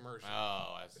cuts to commercial.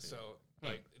 Oh, I see. So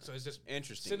like, so it's just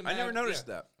Interesting. I cinematic- never noticed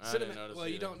yeah. that. I didn't notice well,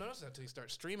 you either. don't notice that until you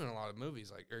start streaming a lot of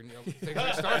movies, like or you know things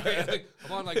like Stargate. Like,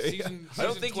 I'm on like season. I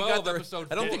don't season think you 12, got the. episode.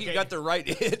 I don't 4. think you got the right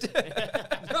It.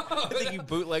 No, I think you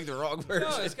bootlegged the wrong version.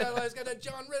 no, it's got that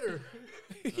John Ritter.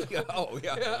 Oh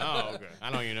yeah. Oh, okay.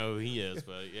 I don't even know who he is,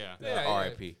 but yeah. Yeah,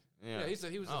 R.I.P. Yeah. Yeah,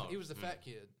 he was Oh, he was the fat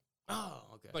kid, Oh,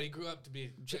 okay. but he grew up to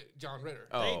be John Ritter.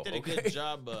 Oh, They did okay. a good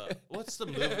job. What's the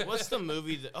movie? What's the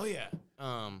movie that? Oh yeah.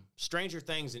 Stranger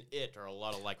Things and It are a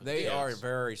lot alike. With They kids. are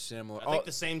very similar. I think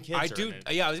the same kids. I are do. in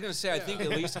it. Yeah, I was gonna say. I think at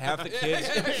least half the kids.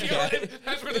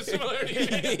 That's where the similarity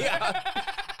is. Yeah.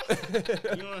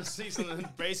 You want to see something?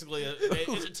 Basically,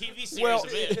 it's a TV series Well, of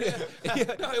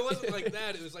it. No, it wasn't like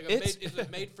that. It was like it's a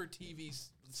made-for-TV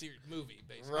movie,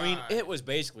 basically. I mean, it was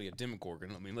basically a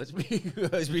Demogorgon. I mean, let's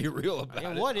be real about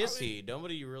it. What is he?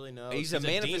 Nobody really knows. He's a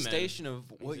demon. manifestation of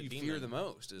what He's a you demon. fear the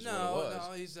most. Is what it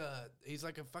was. No, he's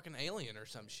like a fucking alien or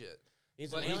some shit.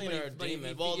 He's But an alien or a but he- demon.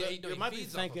 he- Well, he- you might be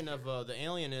feeds off of thinking of the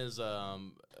alien is God,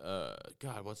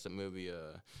 what's the movie?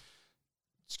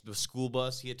 The school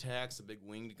bus he attacks, the big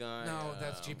winged guy. No,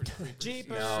 that's Jeepers Creepers.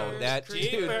 Jeepers. No, that-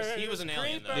 Jeepers. He was an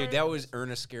alien though. Dude, that was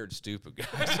Ernest Scared Stupid,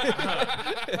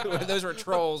 guys. Those were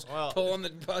trolls Well- pulling the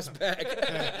bus back.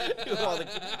 While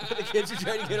the kids were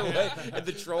trying to get away, and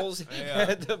the trolls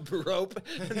had the rope,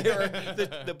 and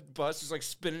the bus was like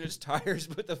spinning its tires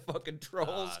with the fucking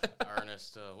trolls.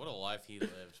 Ernest, what a life he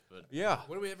lived. But Yeah.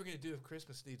 What are we ever gonna do if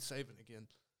Christmas needs saving again?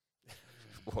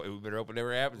 Boy, we better hope it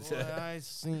never happens. well, I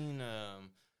seen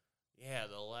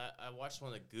I watched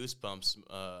one of the Goosebumps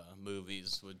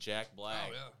movies with Jack Black.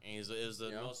 Oh, yeah. And it was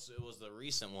the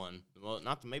recent one. Well,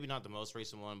 maybe not the most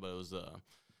recent one, but it was I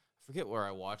forget where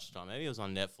I watched it on. Maybe it was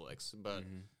on Netflix. But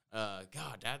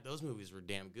God, those movies were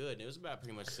damn good. And it was about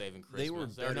pretty much saving Christmas. They were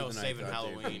better than I saving thought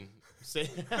they were. Halloween.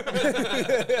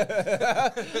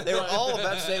 They were all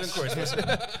about saving Christmas.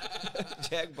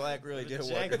 Jack Black really did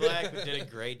Jack Black did a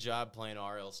great job playing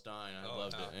R.L. Stein. I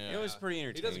loved it. Yeah. It was pretty He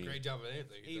entertaining. does a great job at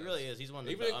anything. He does. really is. He's one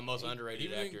of Even the in- most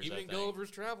underrated actors. Even I in think.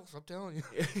 Gulliver's Travels, I'm telling you.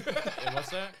 And what's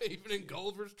that? Even in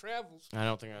Gulliver's Travels. I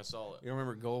don't think I saw it. You don't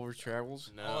remember Gulliver's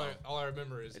Travels? No. All I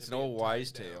remember is It's him an old being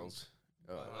Wise tied down Tales.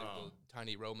 by, like Oh. the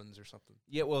tiny Romans or something.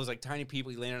 Yeah, well, it was like tiny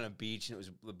people. He landed on a beach, and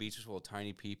the beach was full of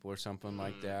tiny people or something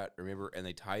like that. Remember? And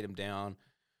they tied him down.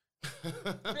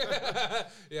 Yeah,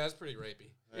 that's pretty rapey.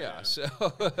 Yeah, so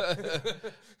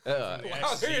Wow,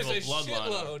 That's there's a evil bloodline.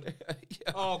 shitload.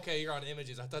 Oh, okay, you're on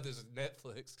Images. I thought this was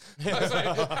Netflix. I was like,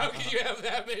 how can you have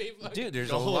that many? dude,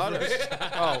 there's a lot of.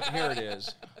 Oh, here it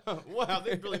is. Wow,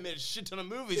 they really made a shit ton of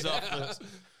movies off this.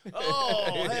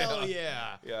 Oh, hell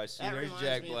yeah. Yeah, see, That there's reminds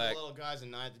Jack me Black. of the little guys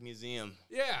in Ninth Museum.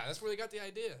 Yeah, that's where they got the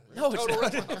idea. No, it's Total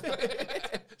not. Recall.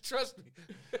 Trust me.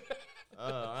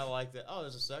 I like that. Oh,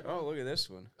 there's a second Oh, look at this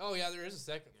one. Oh yeah, there is a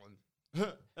second one.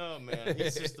 one. Oh, man.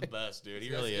 He's just the best, dude. He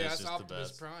really yeah, is that's just the Optimus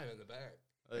best. Prime in the back.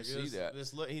 Like, see that.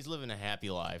 He's living a happy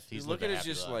life. He's Look living at a it,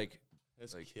 just happy life. like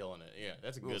It's killing it. Yeah,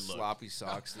 that's a little good look. sloppy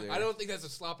socks there. I don't think that's a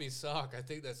sloppy sock. I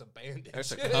think that's a bandage.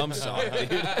 That's a cum sock,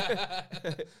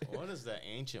 dude. What is that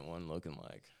ancient one looking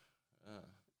like?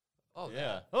 Oh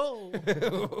Yeah. Oh.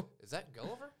 Is that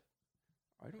Gulliver?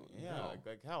 I don't Yeah. know.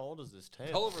 Like how old is this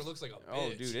tail? Gulliver looks like a Oh,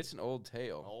 bitch. dude, it's an old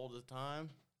tale. Old at the time.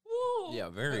 Woo. Yeah,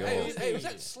 very Hey, old. hey, who's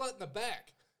that slut in the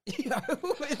back? Yeah,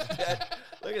 who is that?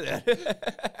 Look at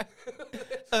that.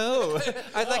 Oh,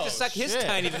 I'd like Oh, to suck his shit.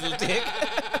 tiny little dick.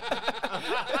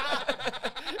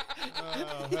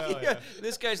 Oh, hell Yeah,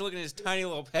 this guy's looking at his tiny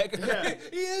little pecker.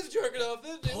 He is jerking off.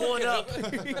 This Pull it up.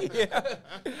 Yeah.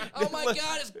 Oh my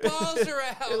God, his balls are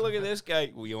Hey, out. look at this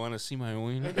guy. Well, you want to see my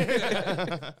wiener?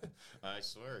 I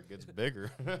swear it gets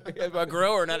bigger. I'm a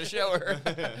grower, not a shower.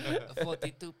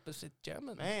 42%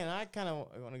 German. Man, I kind of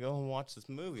want to go and watch this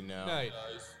movie now. Nice.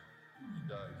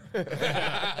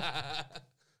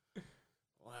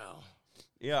 Wow.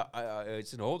 Yeah,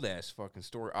 it's an old ass fucking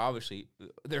story. Obviously,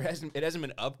 it hasn't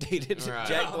been updated. Right.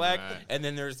 Jack Black, Right. and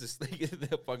then there's this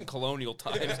the fucking colonial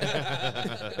times.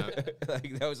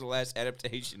 Like that was the last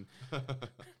adaptation.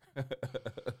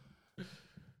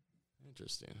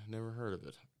 Interesting. Never heard of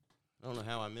it. I don't know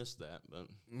how I missed that, but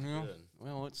Yeah. good.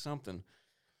 Well, it's something.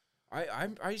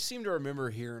 I seem to remember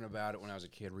hearing about it when I was a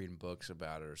kid, reading books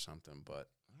about it or something. But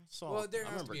Well, there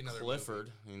I has to remember be another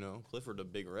Clifford. You know, Clifford, the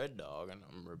big red dog. I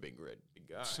remember a big red big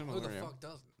guy. similar. Who the yeah. fuck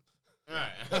doesn't?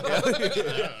 Right. I don't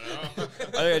know.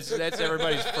 I think that's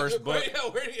everybody's first book.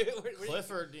 Where do you-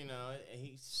 Clifford, you know,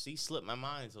 he slipped my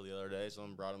mind until the other day.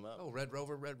 Someone brought him up. Oh, Red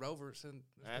Rover, and That's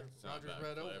not Roger's bad,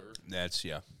 Red Over. clever. That's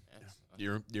That's-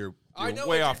 you're I know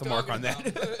way what off the you're mark on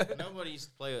talking that. Nobody used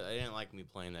to play it. They didn't like me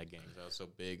playing that game 'cause I was so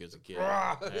big as a kid.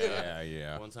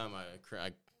 yeah. One time I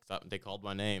thought they called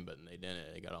my name, but they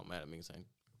didn't. They got all mad at me because I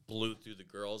blew through the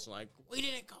girls like, we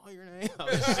didn't call your name. I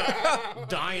was so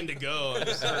dying to go. I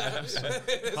just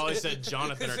probably said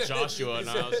Jonathan or Joshua, and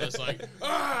I was just like,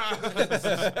 ah!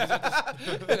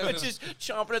 Just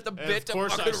chomping at the And bit of to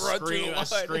course, fucking run through the I line.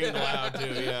 screamed loud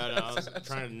too. Yeah, and I was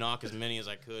trying to knock as many as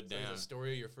I could There's down. a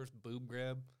story of your first boob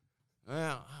grab.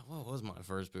 Well, what was my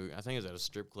first boot? I think it was at a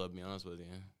strip club. To be honest with you,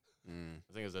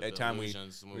 I think it was at That time we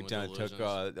Illusions, when we went to done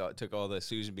Illusions. took all the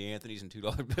Susan B. Anthony's and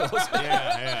 $2 bills.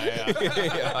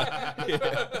 Yeah.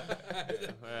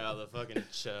 Well, the fucking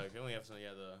Chuck. Don't we have some?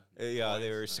 Yeah, They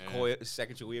were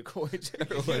Sacagawea coins. Can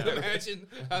you imagine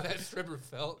how that stripper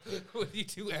felt with you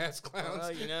two ass clowns?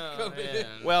 Well, you know, coming in? man.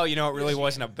 Well, it really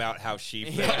wasn't about how she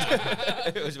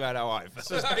felt. It was about how I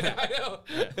felt. I know,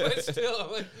 but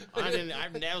still,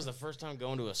 That was the first time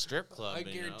going to a strip club. I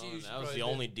guarantee you she that was probably the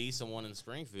only decent one in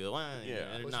Springfield. Well,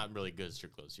 they're Was not really good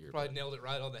strip clubs here. probably nailed it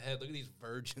right on the head. Look at these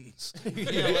virgins.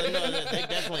 Yeah, well, no, they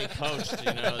definitely poached.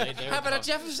 They How about a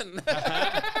Jefferson?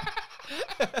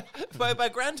 my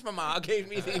grandmama gave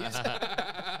me these.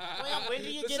 Well, when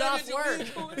do you The get off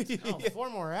Sacagawea work? 4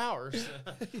 more hours.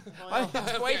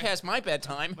 It's way past my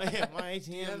bedtime. My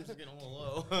ATM is getting a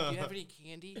little low. Do you have any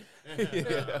candy? You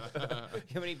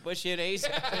have any bush days?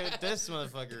 Dude, this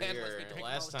motherfucker Dad here. lets me drink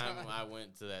Last all the time time. I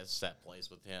went to that place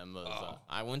with him, was,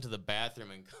 I went to the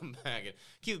bathroom and come back. And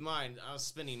keep in mind, I was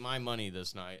spending my money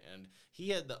this night, and he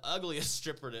had the ugliest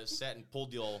stripper that sat and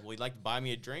pulled the old, "Would you like to buy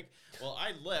me a drink?" Well,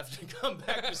 I left and come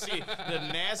back to see the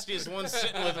nastiest one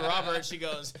sitting with Robert. She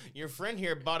goes, "Your friend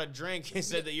here bought a drink. He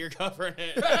said that you're covering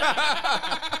it."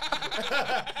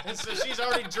 And so she's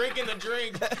already drinking the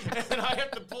drink, and I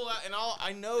have to pull out. And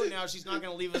I know now she's not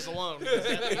going to leave us alone.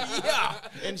 Yeah.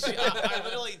 And I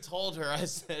literally told her, I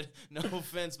said, "No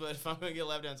offense, but if I'm going to get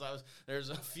lap dance, there's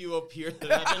a few up here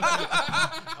that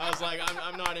I was like,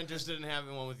 I'm not interested in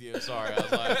having one with you. Sorry." I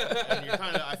was like,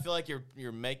 and I feel like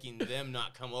you're making them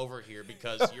not come over here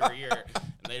because you're here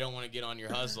and they don't want to get on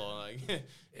your hustle. Like,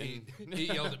 He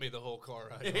yelled at me the whole car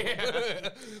ride. Yeah.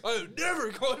 I'm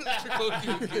never going to the strip club.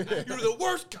 You're the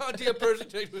worst goddamn person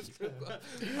to take to a strip club.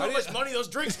 how much money those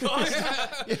drinks cost?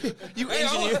 You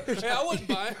I wasn't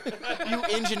buying. You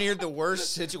engineered the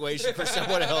worst situation for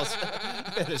someone else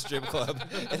at a strip club,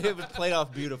 and it was played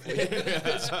off beautifully.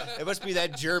 It must be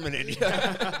that German in you.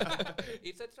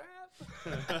 It's a trap.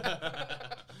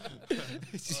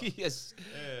 Yes.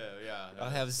 Yeah. I'll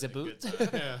have the Good boot. time.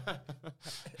 Yeah.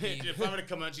 If I'm gonna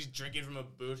come out, she's drinking from a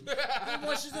boot. How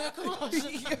much does that cost?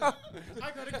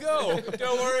 I gotta go.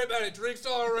 Don't worry about it. Drinks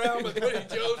all around, but Buddy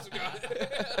Joe's got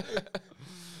it.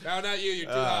 No, not you. You're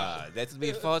too hot. That's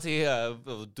be 40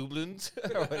 Dublins,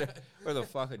 or the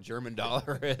fucking German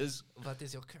dollar is. What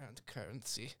is your current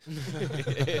currency?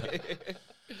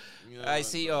 I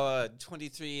see your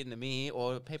 23 in me,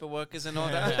 or paperwork is in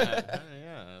order.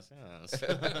 Yes.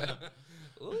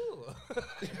 Ooh.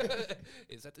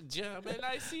 Is that the German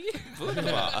I see?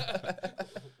 Wunderbar.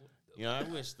 I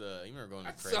wish you remember going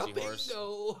to That's Crazy a Horse?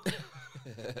 bingo.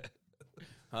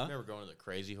 Huh? Remember going to the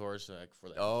Crazy Horse for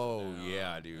that? Oh,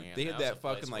 yeah, dude. Man, They had was that a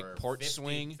place fucking, like, where porch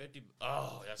swing. 50,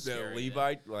 oh, that's The scary.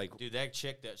 Levi, like, Dude, that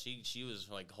chick that she was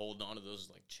like holding on to those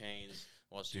like chains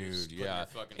while she was Dude, putting yeah. her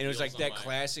fucking And it was heels like on that my-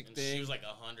 classic and thing. She was like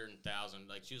 100,000.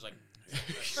 Like she was like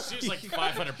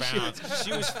 500 pounds.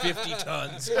 she was 50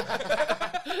 tons.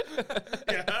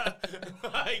 Yeah.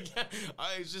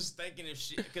 I was just thinking if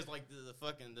she, because like the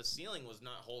fucking the ceiling was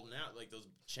not holding out. Like those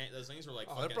things were like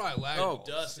Oh, they're fucking probably lagging. Oh,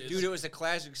 dust. dude, it was the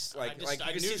classic, like you I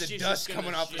could knew see the she's dust just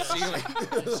gonna coming off the shit. ceiling.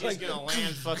 She's gonna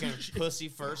land fucking pussy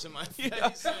first in my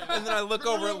face. And then I look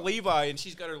over at Levi, and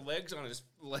she's got her legs on his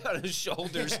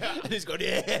shoulders, and he's going,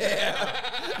 yeah.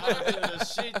 The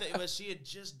shit but she had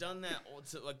just done that.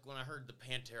 Like when I heard the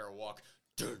Pantera walk.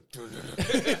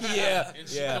 Yeah, And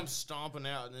she yeah. comes stomping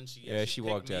out, and then she she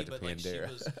picked walked me, out to but, like, Pantera.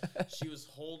 she was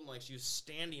holding, like she was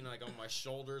standing like on my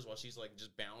shoulders while she's like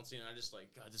just bouncing, and I just like,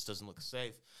 God, this doesn't look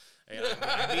safe. And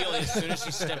immediately, as soon as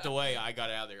she stepped away, I got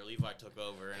out of there. Levi took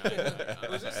over.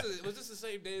 And Was this the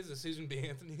same day as the Susan B.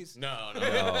 Anthony's? No.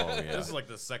 yeah. This is like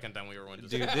the second time we were went to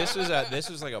Dude, this was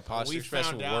like a posture We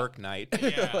special found out- work night.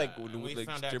 Yeah, like we like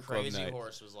found out strip club Crazy night.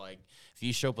 Horse was like, if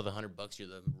you show up with $100, you're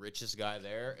the richest guy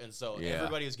there, and so Yeah.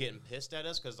 everybody was getting pissed at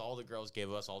us because all the girls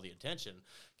gave us all the attention.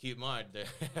 Keep in mind,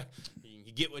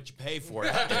 you get what you pay for.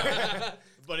 Out there.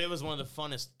 But it was one of the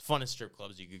funnest strip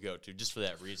clubs you could go to, just for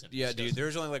that reason. Yeah, Just dude. 'cause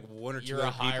There's only like one or two you're a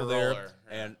other high people there, roller.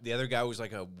 and the other guy was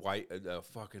like a white,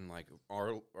 fucking like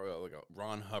like a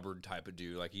Ron Hubbard type of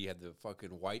dude. Like he had the fucking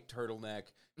white turtleneck,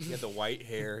 he had the white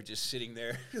hair, just sitting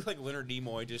there like Leonard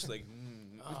Nimoy, just like.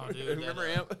 Oh, dude, Remember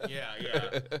that, him? Yeah.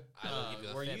 I will give you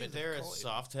a Were you feminine there at coin.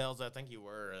 Softails? I think you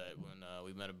were when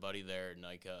we met a buddy there, and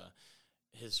like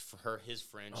his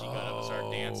friend. She got up and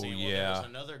started dancing. Well, there yeah. was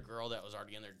another girl that was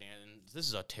already in there dancing. This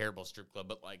is a terrible strip club,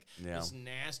 but like this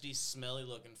nasty, smelly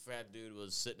looking fat dude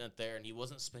was sitting up there, and he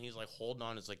wasn't spinning. He was like holding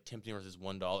on. It's like tempting her with his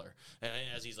 $1, and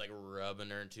as he's like rubbing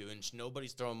her into, and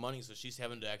nobody's throwing money, so she's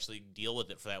having to actually deal with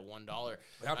it for that $1.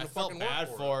 I felt bad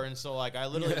for her, and so like I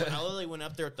literally went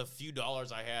up there with the few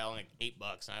dollars I had, like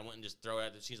 $8, and I went and just throw it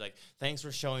at her. She's like, "Thanks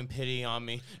for showing pity on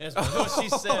me." And that's what she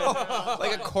said.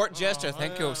 Like a court gesture.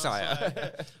 Thank you,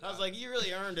 Saya. I was like, you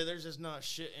really earned it. There's just not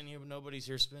shit in here. Nobody's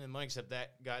here spending money except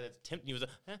that guy that's tempting you. Was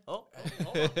hold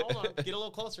on. Get a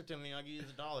little closer to me. I'll give you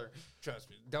the $1. Trust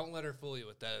me. Don't let her fool you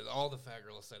with that. All the fat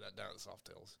girls say that down at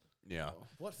Softails. Yeah.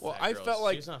 What fat well, girls? I felt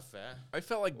like she's not fat. I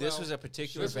felt like this was a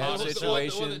particular The bad one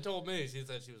situation. that told me, she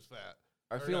said she was fat.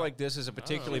 I feel like this is a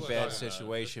particularly know. bad This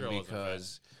situation girl wasn't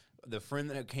because the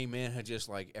friend that came in had just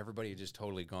like everybody had just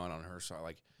totally gone on her side.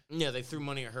 Like, Yeah, they threw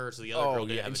money at her, so the other girl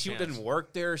didn't have and a she chance. didn't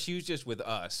work there. She was just with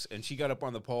us, and she got up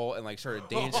on the pole and like started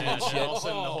dancing and And shit. all of a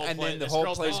sudden, And then the this whole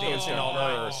girl's place been dancing all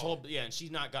on night. her. Yeah, and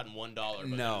she's not gotten $1. But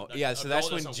No, a yeah. So girl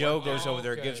that's when doesn't Joe work goes there. over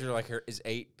there, okay. gives her like his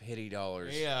 $8 pity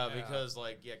dollars. Yeah, because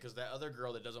because that other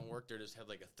girl that doesn't work there just had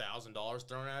like $1,000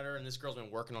 thrown at her, and this girl's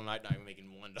been working all night, not even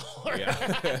making $1.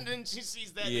 Yeah. And then she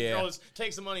sees that, and the girl just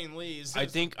takes the money and leaves. I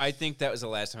think that was the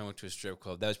last time I went to a strip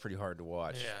club. That was pretty hard to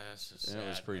watch. Yeah, that's just That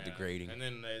was sad, pretty man. degrading. And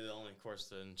then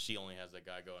then she only has that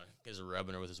guy going, is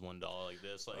rubbing her with his $1 like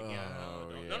this, like no.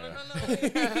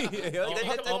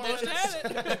 Almost had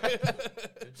it.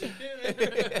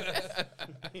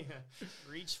 Yeah.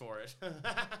 Reach for it.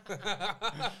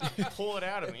 Pull it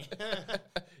out of me.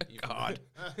 God.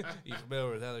 You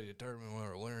familiar with how they determine when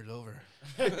our winter's over?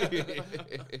 You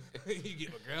get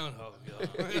my groundhog going.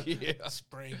 Yeah.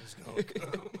 Spring's gonna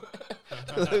come.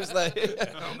 Looks like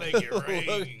I'll make it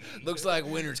rain. looks like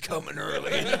winter's coming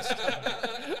early.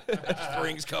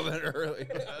 Spring's coming early.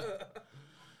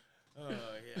 Oh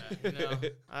yeah,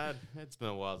 it's been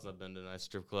a while since I've been to a nice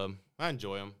strip club. I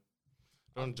enjoy them.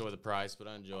 I don't enjoy the price, but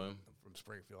I enjoy them. From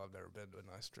Springfield, I've never been to a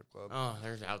nice strip club. Oh,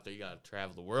 there's out there. You gotta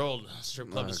travel the world.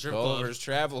 Strip club to strip Gulliver's club.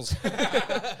 Travels.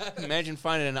 Imagine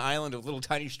finding an island of little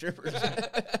tiny strippers.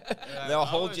 They'll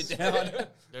hold you down.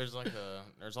 There's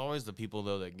always the people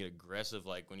though that get aggressive.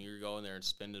 Like when you're going there and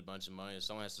spend a bunch of money,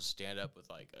 someone has to stand up with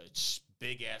like a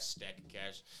big ass stack of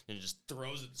cash and just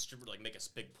throws it at the stripper to like make a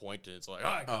big point, and it's like,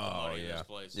 I got money in this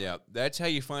place. Yeah, that's how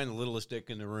you find the littlest dick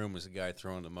in the room is the guy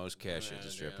throwing the most cash at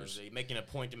the strippers. Yeah, making a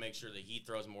point to make sure that he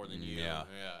throws more than you. Yeah.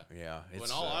 Yeah. When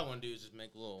It's, all I want to do is just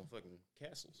make little fucking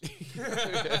castles.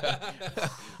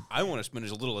 I want to spend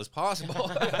as little as possible.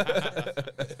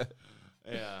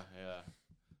 Yeah.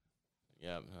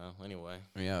 Well, anyway.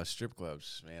 Yeah, strip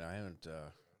clubs, man. I haven't.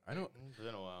 I don't. It's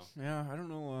been a while. Yeah, I don't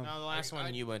know. No, the last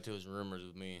one you went to was Rumors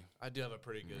with me. I do have a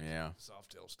pretty good Yeah.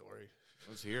 Softail story.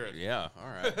 Let's hear it. Yeah, all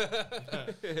right.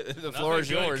 The Nothing floor is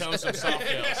good yours. comes from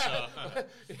Softail, so.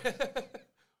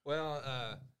 Well,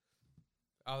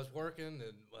 I was working,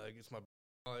 and I guess my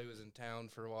boy was in town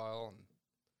for a while, and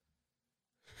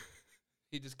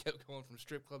he just kept going from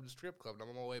strip club to strip club, and I'm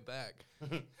on my way back.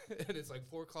 And it's like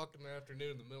 4 o'clock in the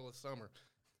afternoon in the middle of summer.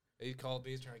 He called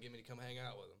me, he's trying to get me to come hang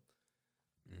out with him.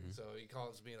 Mm-hmm. So he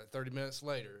calls me like 30 minutes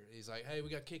later. He's like, hey, we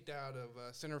got kicked out of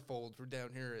Centerfolds. We're down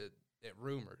here at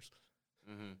Rumors.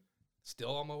 Mm-hmm.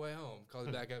 Still on my way home. Calls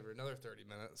me back after another 30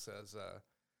 minutes. Says,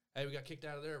 hey, we got kicked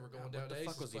out of there. We're going down What to the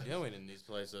Ace's fuck was he place." doing in these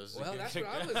places? Well, that's what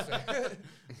I was saying.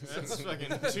 That's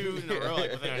fucking 2 in a row,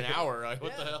 like within an hour. Like,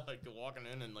 what the hell? Like, walking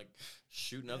in and, like,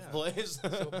 shooting up the place.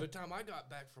 So by the time I got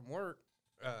back from work,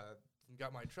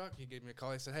 got my truck, he gave me a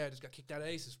call. He said, hey, I just got kicked out of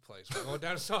Ace's place. We're going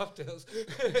down to Softails.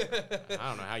 I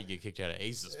don't know how you get kicked out of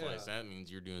Ace's place. That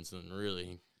means you're doing something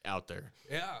really out there.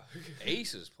 Yeah.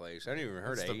 Ace's place. I didn't even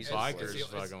heard It's of the Ace's bikers. place. It's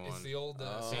fucking it's one. the old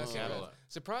St. St. Cadillac.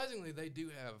 Surprisingly, they do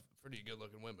have pretty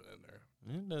good-looking women in there.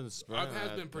 It does. It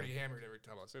has been pretty hammered every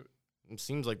time I see it. It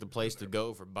seems like the place to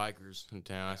go for bikers in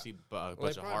town. I see a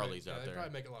bunch of Harleys out They there.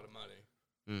 probably make a lot of money.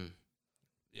 Mm.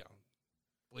 Yeah.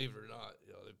 Believe it or not,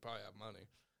 they probably have money.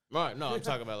 Right, no, I'm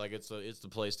talking about like it's the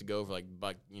place to go for like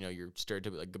your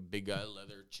stereotypical like a big guy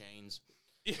leather chains.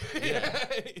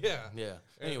 Yeah. Yeah.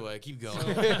 Anyway, keep going.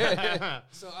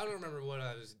 So I don't remember what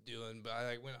I was doing, but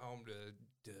I went home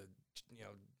to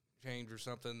change or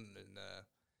something, and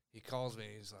he calls me.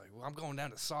 He's like, "Well, I'm going down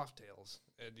to Softails,"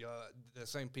 and the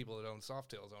same people that own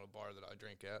Softails own a bar that I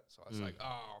drink at. So I was like,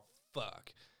 "Oh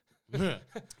fuck!"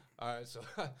 All right, so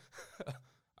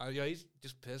he's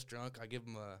just pissed drunk. I give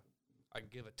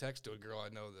a text to a girl I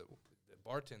know that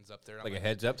bartends up there. I'm Like a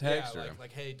heads up text? Yeah, or?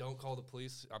 like, hey, don't call the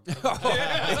police. I'm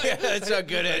Yeah, that's a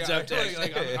good heads up text. I'm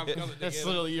coming to That's get him.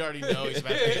 literally, you already know he's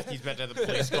about to have the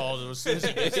police called as soon as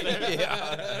he gets there.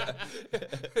 Yeah.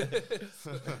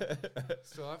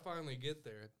 So I finally get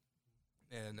there,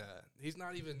 and he's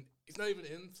not even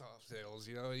in soft sales.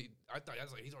 You know, I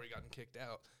was like, he's already gotten kicked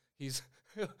out. He's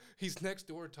next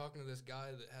door talking to this guy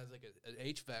that has like an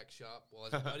HVAC shop while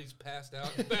his buddy's passed out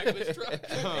in the back of his truck.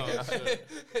 Oh, shit.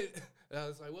 And I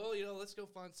was like, well, let's go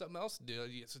find something else to do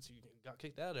since you got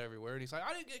kicked out everywhere. And he's like,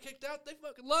 I didn't get kicked out. They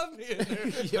fucking love me in there.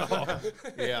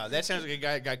 Yeah, that sounds like a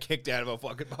guy that got kicked out of a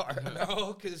fucking bar.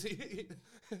 No, because he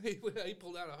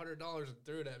pulled out $100 and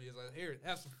threw it at me. He's like, here,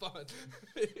 have some fun.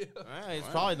 It's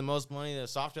probably the most money that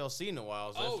Softail's seen in a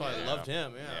while, so that's why I loved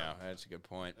him. Yeah, that's a good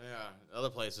point. Yeah, other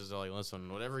places are like,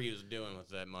 listen, whatever he was doing with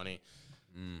that money,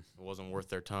 it wasn't worth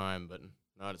their time, but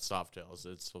not at Softail's.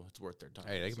 It's worth their time.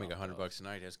 Hey, they can make $100 a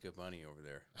night. That's good money over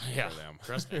there. Yeah, for them.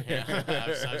 trust me. Yeah.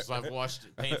 I've watched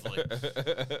it painfully.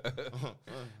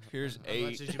 Here's How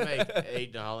much did you make?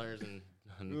 $8, and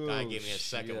guy gave me a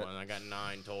second one. I got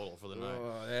 9 total for the night.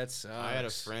 Oh, that sucks. I had a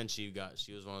friend. She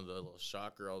was one of the little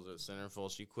shot girls at Centerfold.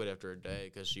 She quit after a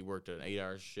day because she worked an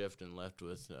 8-hour shift and left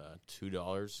with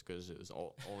 $2 because it was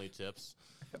only tips.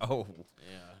 Oh,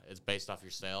 yeah, it's based off your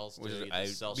sales. Was Dude, it, you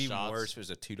sell even shots. worse was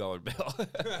a $2 bill.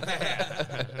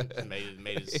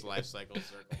 made his life cycle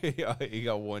circle. Yeah, he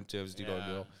got one tips $2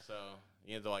 bill. So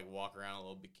you have to like walk around a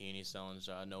little bikini selling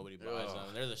shots. Nobody buys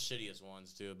them. They're the shittiest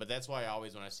ones too. But that's why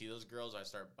when I see those girls, I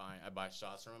buy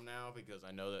shots from them now because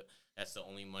I know that that's the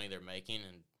only money they're making,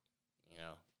 and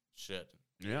shit.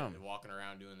 Yeah, They're walking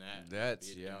around doing that.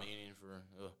 That's demeaning for.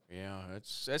 Ugh. Yeah,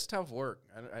 that's tough work.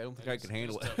 I don't think I can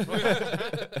handle it.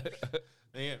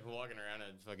 Yeah, walking around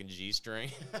in a fucking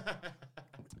G-string.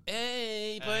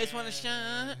 Hey, boys, want a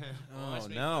shot? Watch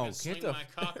me no, fucking swing get the my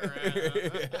cock around.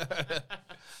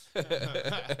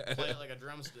 Play it like a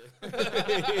drumstick. Can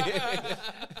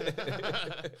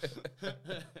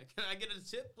I get a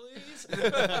tip, please?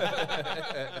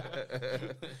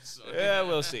 Yeah,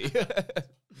 we'll see.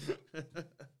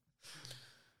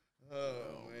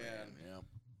 Oh man.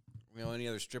 Yeah. Any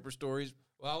other stripper stories?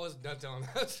 Well, I wasn't done telling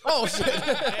that story. Oh shit!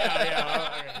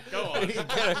 Yeah. Go on.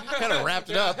 kind of wrapped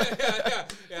it up. Yeah,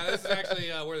 this is actually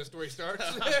where the story starts.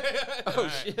 Oh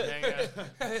shit!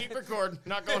 Keep recording.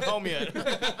 Not going home yet.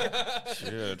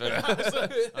 Shit. All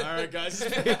right, guys.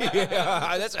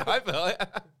 Yeah, that's how I felt.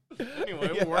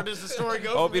 Anyway, where does the story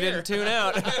go? Hope from you here? didn't tune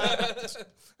out.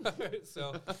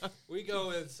 So we go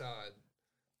inside.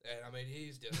 And I mean,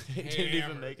 he's just He didn't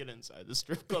even make it inside the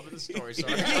strip club in the story.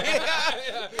 Sorry.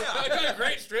 I got a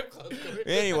great strip club.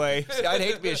 Anyway, I'd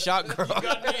hate to be a shot girl. You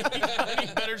got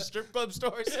any better strip club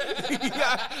stories?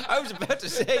 Yeah, I was about to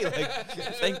say, like,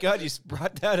 thank God you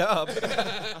brought that up.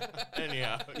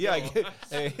 Anyhow. Yeah,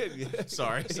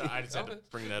 Sorry, I just had to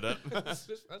bring that up. That's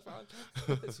fine.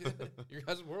 It's your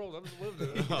guys' world. I'm just living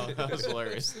in it. Oh, that was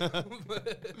hilarious.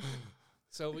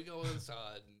 So we go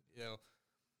inside, and,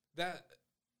 that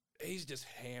he's just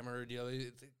hammered.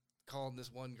 Calling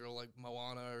this one girl like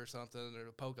Moana or something,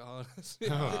 or Pocahontas.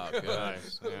 Oh, God.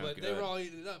 But they were all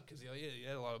eating it up because he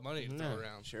had a lot of money to throw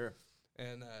around. Sure.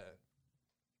 And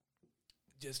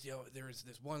there was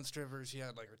this one stripper. She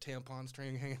had like her tampon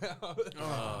string hanging out.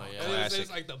 Oh yeah, and it was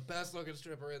classic. like the best looking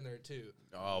stripper in there too.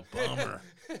 Oh, bummer.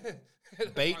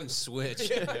 Bait and switch.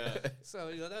 Yeah. So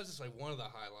that was just like one of the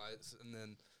highlights. And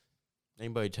then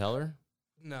Anybody tell her?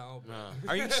 no, but,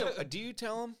 Are you? Do you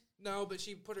tell him? no, but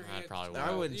she put her hand. probably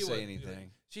I wouldn't You say wouldn't.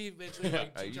 anything. She eventually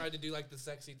she tried to do like the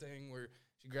sexy thing where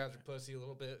she grabs her pussy a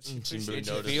little bit. She Did you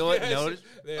noticed. feel it? Yeah, Notice?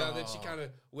 Then she kind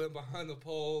of went behind the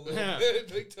pole. A Yeah. little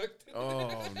bit.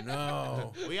 Oh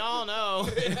no. We all know.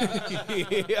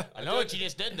 Yeah. I know what you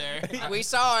just did there. We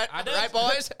saw it, right,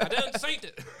 boys? I done synced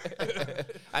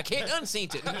it. I can't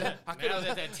unseat it. Now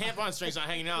that tampon string's not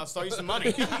hanging out, let's throw you some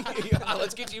money. Yeah,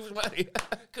 let's get you some money.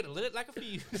 Could have lit it like a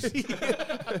fuse.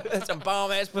 That's some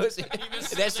bomb ass pussy.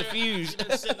 That's the fuse. You're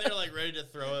just sitting there like ready to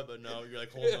throw it, but no, you're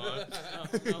like holding on.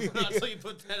 No, not until you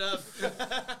put that up.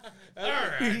 All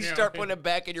right, You start putting it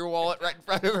back in your wallet right in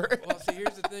front of her. Well, see,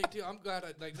 here's the thing too. I'm glad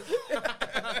I like this. Is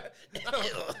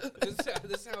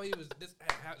how he was. This is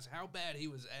how bad he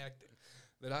was acting.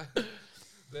 That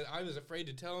I was afraid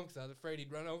to tell him because I was afraid he'd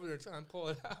run over there and try and pull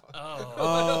it out.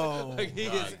 Oh, like he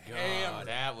is hammered.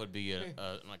 That would be a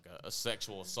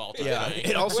sexual assault. yeah. I think.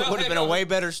 It also would have been a way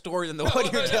better story than the one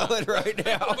you're telling right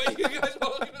now. But you guys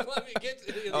won't even let me get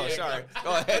to the Oh, sorry.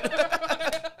 Go ahead.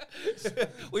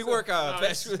 We work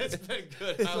It's been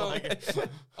good. I like it.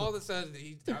 All of a sudden,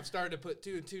 I've started to put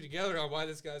two and two together on why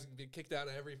this guy's gonna be kicked out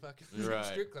of every fucking Right.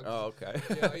 strip club. Oh, okay.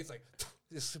 Yeah, he's like,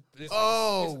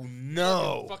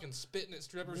 no! Fucking spitting at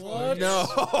strippers. What? No!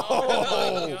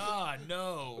 Oh my God,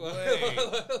 no way!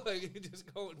 Like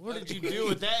just going. What did you do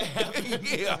with that?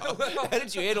 Yeah. How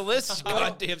did you handle this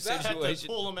goddamn situation?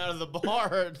 Pull him out of the bar.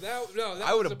 That I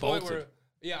was would've the point bolted. where.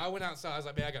 Yeah, I went outside. I was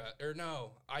like, man,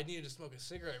 I needed to smoke a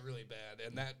cigarette really bad.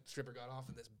 And that stripper got off,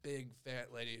 and this big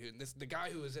fat lady the guy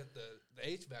who was at the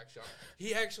HVAC shop,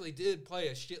 he actually did play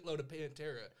a shitload of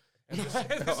Pantera. And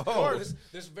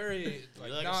this very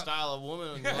You like a style of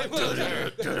woman.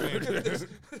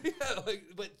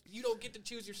 but you don't get to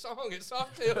choose your song at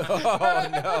Softail. Oh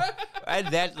no! I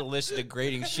had that to listen to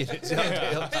grading shit at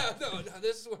Softail. Yeah, no,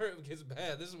 this is where it gets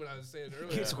bad. This is what I was saying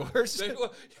earlier. It gets worse.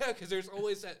 Yeah, because there's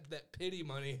always that pity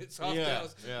money at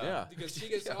Softails. Yeah. Because she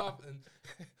gets off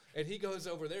and he goes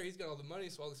over there. He's got all the money,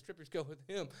 so all the strippers go with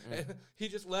him. And he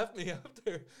just left me up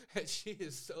there, and she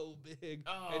is so big,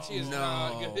 and she is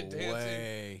not good at dancing.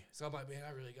 Way. So I'm like, man,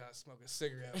 I really gotta smoke a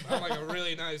cigarette. I'm like a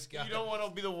really nice guy. You don't want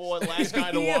to be the last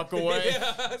guy to walk away.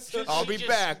 Yeah, so I'll be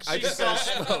back. I just saw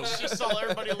smoke. She saw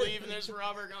everybody leave, and there's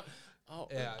Robert going. Oh,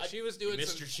 yeah, she was doing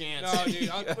Mr. Chance. No, dude,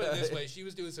 I'll put it this way: she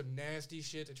was doing some nasty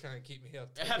shit to try and keep me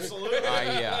up there. Absolutely.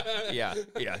 Yeah.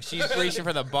 She's reaching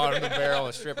for the bottom of the barrel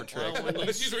of stripper trick. Well,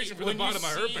 She's reaching for the bottom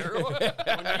of her barrel.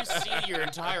 When you see your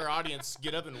entire audience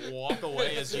get up and walk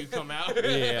away as you come out,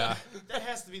 Yeah. that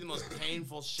has to be the most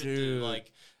painful shit. Dude. To,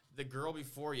 like, the girl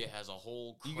before you has a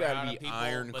whole crowd You gotta be of people,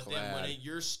 ironclad. but then when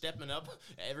you're stepping up,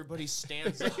 everybody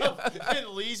stands up and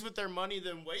leaves with their money,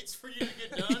 then waits for you to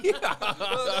get done.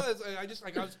 Well, I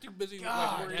was too busy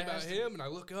worrying about him, and I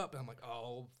look up and I'm like,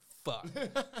 oh fuck.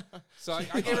 So I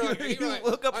gave her like, You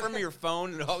look up from your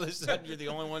phone, and all of a sudden you're the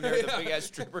only one there, the big ass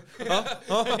stripper.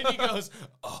 And he goes,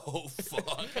 "Oh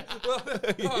fuck!"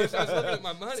 I was looking at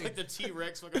my money. It's like the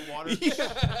T-Rex fucking water.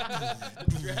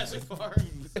 Jurassic Park.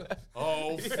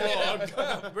 Oh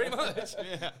fuck! Pretty much.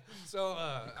 Yeah. So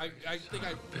I think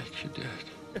I Bet you did.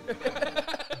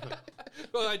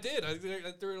 Well, I did. I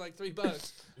threw her like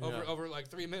 $3 over like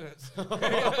 3 minutes.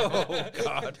 Oh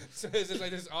God! So it's just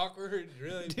like this awkward,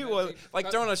 really. Dude, like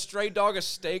throwing a stray dog a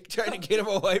steak, trying to get him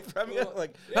away from you.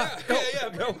 Like, yeah,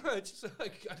 pretty much. So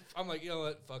I'm like, you know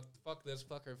what? Fuck this.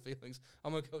 Fuck her feelings.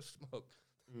 I'm gonna go smoke.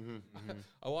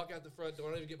 I walk out the front door. I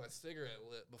don't even get my cigarette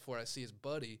lit before I see his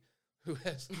buddy, who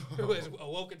has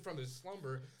awoken from his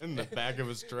slumber In the back of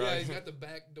his truck. Yeah, he's got the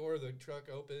back door of the truck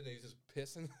open, and he's just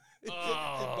pissing.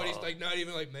 Oh. But he's like not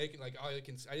even like making like I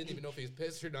didn't even know if he was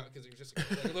pissed or not because he was just like,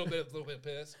 a little bit of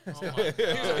piss. Oh my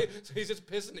God. So he's just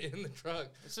pissing in the truck.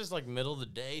 This is like middle of the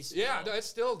day. Still. Yeah, no, it's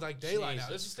still like daylight now.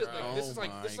 This is Jesus still, like,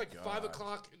 Christ. this is like God. 5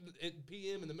 o'clock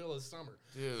p.m. in the middle of the summer.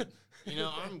 Dude. You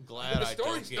know, I'm glad The I don't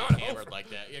story's get not hammered over. like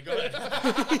that. Yeah, go ahead.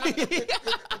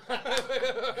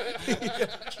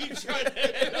 Keep trying to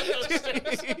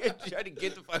trying to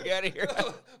get the fuck out of here.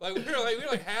 Like we were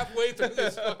like halfway through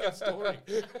this fucking story.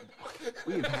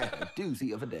 We've had a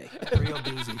doozy of a day. Real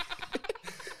doozy.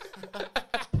 God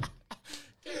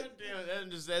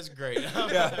damn it, that's great.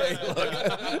 Hey,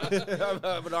 look,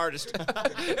 I'm an artist.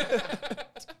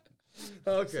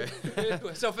 Okay.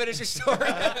 Anyway, So finish your story.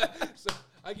 so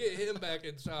I get him back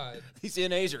inside. These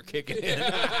NAs are kicking in.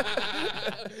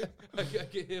 I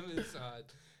get him inside.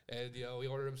 And, we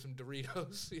ordered him some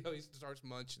Doritos. He starts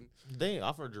munching. They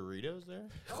offer Doritos there?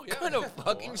 Oh, yeah. What kind of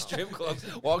fucking strip club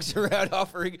walks around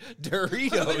offering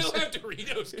Doritos? They don't have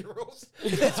Doritos, girls.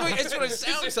 That's what it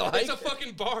sounds It's like. a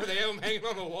fucking bar. They have them hanging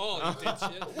on the wall. You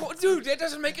dipshit. Well, dude, that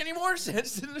doesn't make any more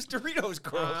sense than this Doritos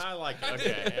girls. I like it.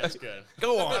 Okay, that's good.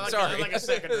 Go I on, like sorry. I like a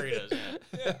second Doritos.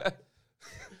 Yeah.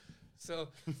 So,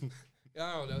 I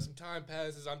don't know. Some time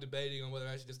passes. I'm debating on whether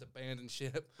I should just abandon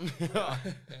ship. And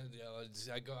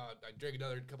I go out. I drink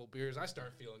another couple beers. I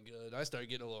start feeling good. I start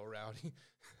getting a little rowdy.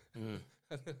 And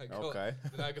then I go, Okay.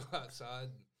 Then I go outside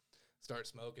and start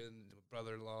smoking. My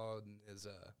brother-in-law and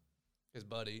his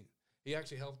buddy. He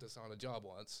actually helped us on a job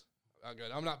once.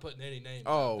 I'm not putting any names.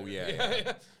 Oh, out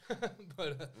there. yeah.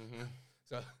 But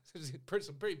so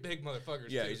some pretty big motherfuckers.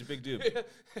 Yeah, too. he's a big dude.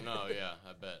 No, yeah,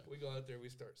 I bet. We go out there, we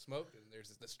start smoking. There's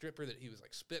the stripper that he was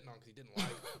like spitting on because he didn't like,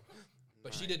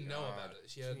 but she didn't know about it.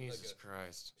 She had Jesus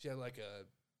Christ. she had like a.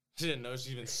 She didn't know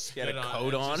she even had spit a on.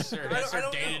 coat It's on? just her- I That's her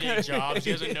don't know. day-to-day job.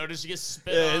 She doesn't notice she gets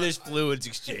spit on. There's fluids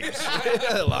exchange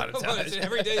a lot of It's times. an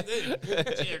everyday thing.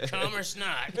 It's either come or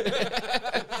snot.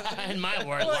 In my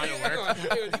line of work.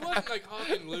 Dude, he wasn't like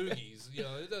hawking loogies.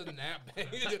 It doesn't nap bang.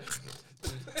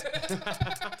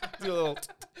 Do a little,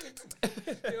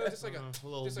 Just like a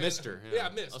little just like mister. Yeah,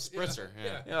 mist. A spritzer.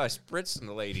 Yeah. I spritz on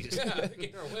the ladies. Yeah,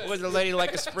 getting her wet. Was the lady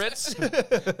like a spritz?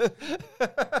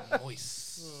 Moist.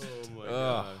 Oh my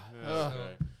Ugh. god.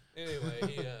 Okay.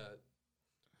 Anyway,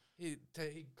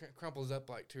 he crumples up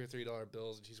like $2 or $3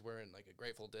 bills, and she's wearing like a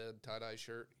Grateful Dead tie-dye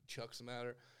shirt. He chucks them at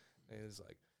her, and he's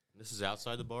like, This is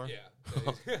outside the bar?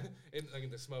 yeah, in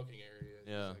the smoking area.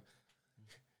 Yeah. He's like,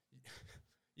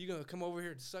 you gonna come over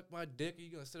here and suck my dick, or you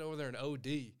gonna sit over there and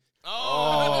OD?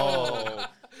 Oh,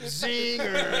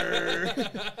 zinger!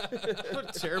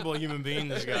 What a terrible human being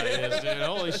this guy is, dude.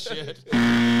 Holy shit.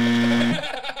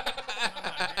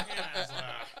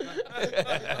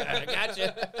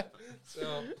 Gotcha.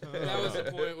 So that was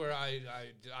the point where I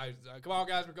come on,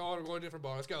 guys, we're going to a different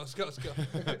bar. Let's go.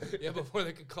 Yeah, before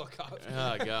they could call cops.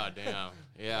 Oh, god damn.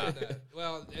 Yeah.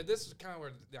 And this is kind of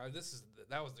where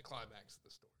that was the climax of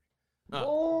the story.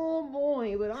 Oh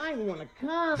boy, but I want to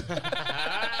come.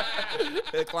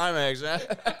 The climax, huh?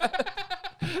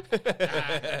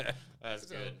 That's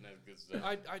good. That's good stuff.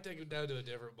 I take him down to a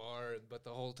different bar, but the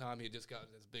whole time he had just gotten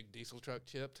his big diesel truck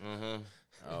chipped. Mm-hmm.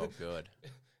 Oh, good.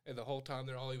 And the whole time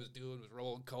there, all he was doing was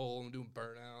rolling coal and doing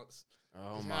burnouts.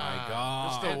 Oh, my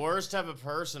God. It's the worst type of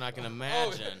person I can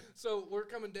imagine. So we're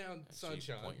coming down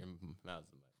Sunshine. Point your mouth.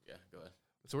 Yeah, go ahead.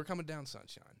 So we're coming down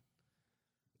Sunshine.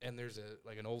 And there's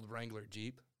an old Wrangler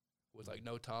Jeep with like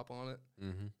no top on it.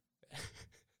 Mm-hmm.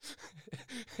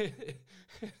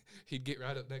 He'd get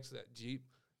right up next to that Jeep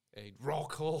and he'd roll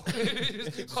coal.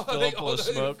 full of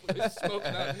smoke.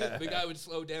 The guy would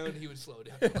slow down, he would slow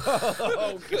down.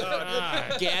 Oh,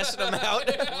 God. Gassing him out.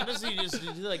 What does he just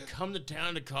did he like come to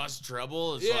town to cause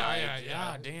trouble? It's Yeah.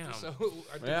 God damn. So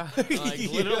Yeah. Like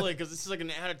literally, because this is like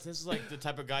this is like the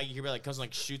type of guy you hear about, like comes and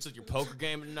like shoots at your poker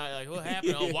game at night. Like, what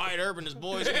happened? Oh, Wyatt Earp and his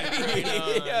boys came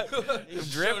Yeah.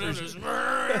 drifters.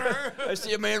 I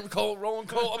see a man rolling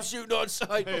coal. I'm shooting on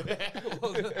sight.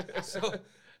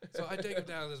 So I take him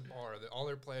down to this bar. All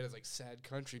they're playing is like sad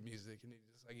country music, and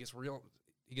he gets real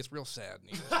sad.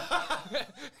 And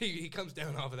he comes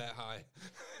down off of that high.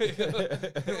 You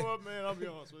know what, man? I'll be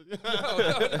honest with you.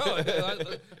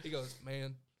 No. He goes,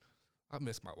 man, I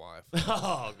miss my wife.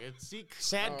 Oh, see,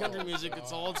 sad country music.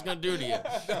 It's all it's gonna do to you.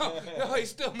 No, he's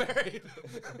still married.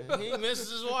 He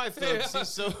misses his wife though. 'Cause he's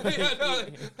so Yeah,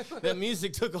 that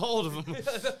music took hold of him. He's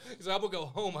like, I'm gonna go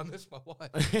home. I miss my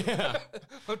wife. Yeah.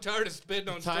 I'm tired of spitting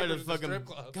on Tired of strippers at the fucking. strip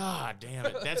club. God damn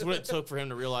it! That's what it took for him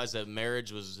to realize that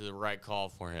marriage was the right call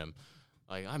for him.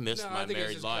 Like, I missed my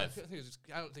married life.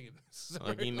 I don't think it's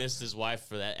Like, he missed his wife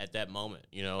for that at that moment.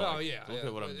 You know. Oh, like, yeah, Look yeah,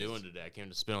 at what but I'm doing today. I came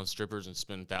to spend on strippers and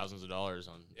spend thousands of dollars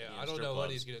on. Yeah, you know, I don't strip know what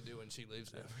clubs. he's gonna do when she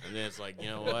leaves now. And then it's like, you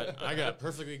know what? I got a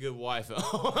perfectly good wife. What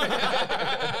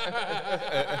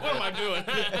am I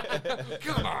doing?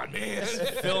 Come on, man.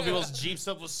 Filling people's Jeeps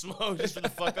up with smoke just for the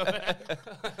fuck of it.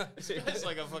 It's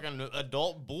like a fucking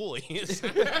adult bully.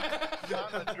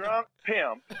 I'm a drunk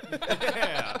pimp.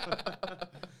 Yeah.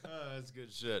 That's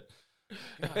good shit.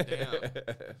 God damn.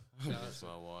 That's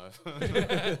my wife.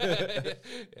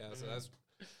 Yeah, so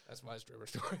that's my stripper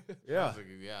story. Yeah.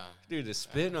 Yeah. Dude, the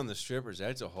spin on the strippers,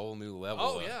 that's a whole new level.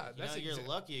 Oh yeah, You know, you're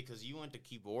lucky because you went to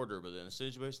keep order, but in a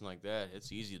situation like that,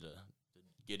 it's easy to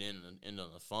get into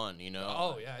the fun, you know?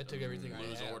 Oh yeah, it took everything I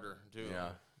Lose had. order, too. Yeah.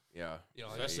 Yeah. You know,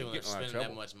 Especially when you they're get in a lot of spending that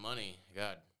trouble. much money.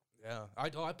 God. yeah, I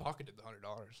pocketed the $100.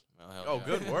 Well, hell Oh, yeah.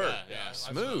 good work. Yeah,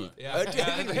 Smooth. Yeah. I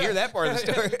didn't even hear that part of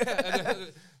the story.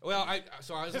 Well, I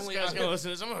was This only guy's out. gonna listen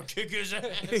to this. I'm gonna kick his ass.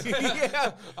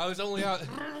 Yeah. I was only out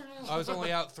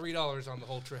 $3 on the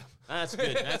whole trip. That's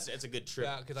good. That's a good trip.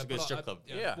 Yeah, It's because a good strip club.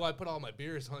 Yeah. Well, I put all my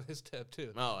beers on his tab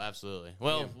too. Oh, absolutely.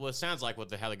 Well, it sounds like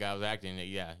how the guy was acting.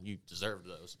 Yeah, you deserved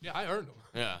those. Yeah, I earned them.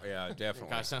 Yeah. Yeah, definitely.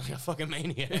 Guy sounds like a fucking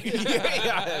maniac.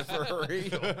 Yeah, for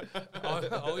real.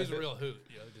 Always a real hoot.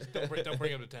 You know, just don't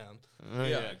bring him to town.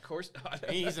 Yeah, of course not.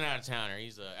 He's an out of towner.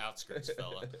 He's an outskirts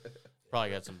fella.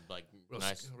 Probably got some like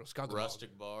nice real skunk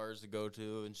rustic bars to go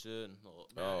to and shit.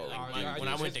 Oh, yeah, when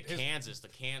I went to his- Kansas, the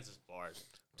Kansas bars.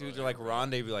 Dude, they're like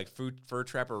rendezvous, like fur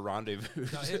trapper rendezvous.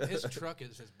 No, his truck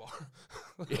is his bar.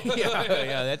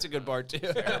 yeah, that's a good bar too.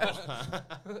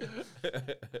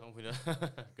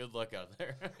 Good luck out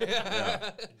there.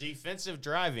 Defensive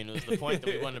driving was the point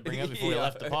that we wanted to bring up before we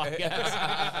left the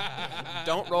podcast.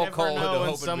 Don't roll Never coal know into when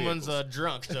open someone's vehicles.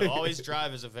 drunk, so always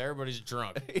drive as if everybody's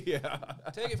drunk. Yeah.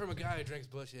 Take it from a guy who drinks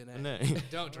Bush in And it. then-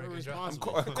 Don't drink We're and drive.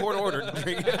 responsible. Court ordered.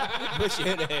 Drink Bush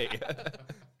and hay.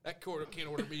 That court can't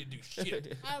order me to do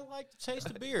shit. I like to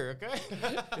taste the beer, okay?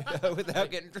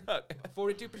 Without getting drunk.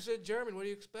 42% German. What do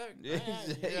you expect? Yeah,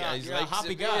 he's you're a like hoppy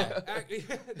severe. guy.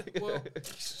 Well,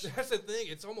 that's the thing.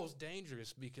 It's almost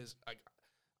dangerous because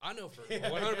I know for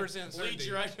 100% Lead certainty.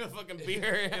 you right to a fucking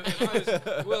beer.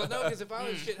 Well, no, because if I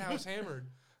was shithouse hammered,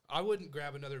 I wouldn't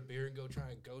grab another beer and go try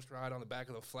and ghost ride on the back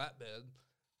of the flatbed.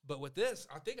 But with this,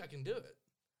 I think I can do it.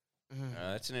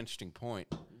 That's an interesting point.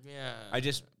 Yeah.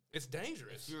 It's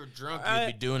dangerous. If you were drunk, you'd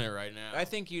be doing it right now. I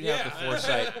think you'd have the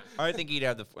foresight. I think you'd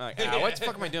have the. What the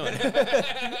fuck am I doing?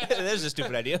 There's a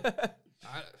stupid idea.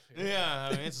 Yeah,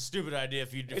 I mean, it's a stupid idea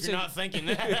if you're not thinking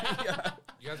that.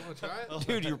 You guys want to try it?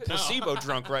 Dude, you're placebo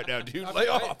drunk right now, dude. Lay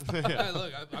off. Hey,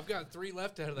 look, I've got 3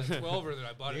 left out of that 12er that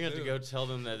I bought. You have to go tell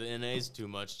them that the NA's too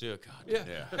much, too. God,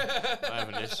 Yeah. I have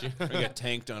an issue. I got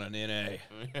tanked on an NA.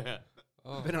 Yeah.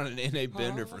 I've been on an NA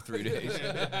bender for 3 days.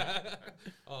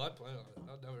 Oh, I plan on it.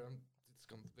 It's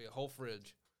going to be a whole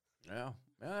fridge. Yeah.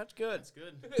 Yeah, that's good. That's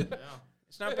good. Yeah.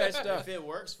 It's not bad stuff. If it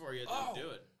works for you, then do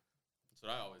it. That's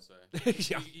what I always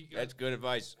say. Yeah, that's good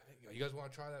advice. You guys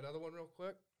want to try that other one real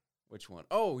quick? Which one?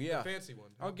 Oh, yeah. The fancy one.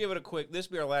 I'll give it a quick. This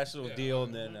will be our last little deal,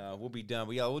 and then we'll be done.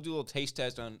 But yeah, we'll do a little taste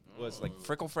test on what's like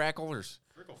Frickle Frackle or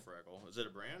Frickle Frackle. Is it a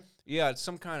brand? yeah, it's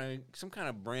some kind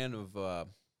of brand of.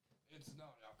 It's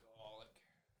non-alcoholic.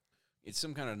 It's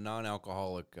some kind of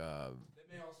non-alcoholic They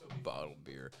may also be bottled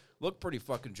beer. Look pretty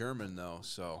fucking German though.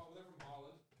 So. Oh, they're from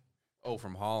Holland. Oh,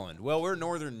 from Holland. Well, we're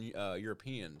Northern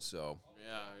European, so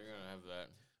Yeah, you're going to have that.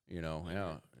 you know.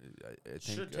 Yeah, I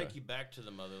think. Should take you back to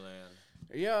the motherland.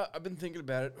 Yeah, I've been thinking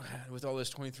about it with all this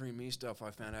 23andMe stuff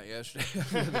I found out yesterday.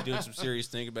 I've been doing some serious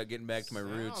thinking about getting back to my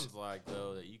roots. Sounds like,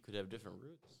 though, that you could have different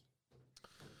roots.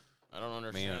 I don't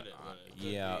understand it. But it could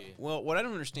Yeah. be. Well, what I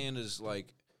don't understand is,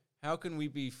 like, how can we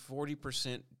be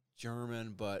 40%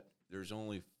 German, but there's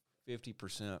only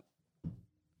 50%?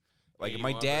 Like, Yeah, if you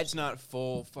my want dad's not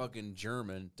full fucking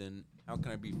German, then how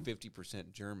can I be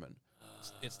 50% German?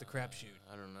 It's the crapshoot.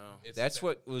 I don't know. That's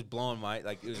what was blowing my,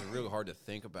 like, it was really hard to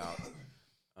think about.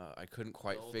 I couldn't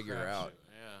quite Old figure crapshoot. out.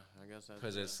 Yeah, I guess that's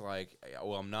Because it. it's like,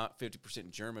 well, I'm not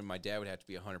 50% German. My dad would have to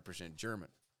be 100% German.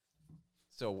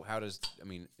 So how does, I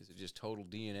mean, is it just total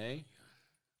DNA?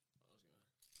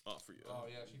 For you. Oh,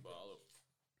 yeah, she Follow.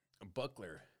 A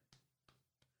buckler.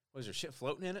 Was there shit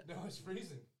floating in it? No, it's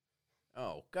freezing.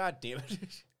 Oh, god damn it.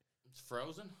 It's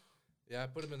frozen? Yeah, I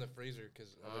put them in the freezer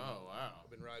because Oh, wow. I've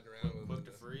been riding around with Quick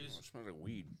them. to freeze? It smells like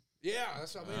weed. Yeah,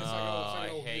 that's what I mean. It's Oh, like I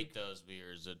an old hate those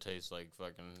beers that taste like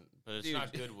fucking... But it's Dude.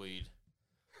 not good weed.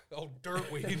 old dirt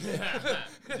weed.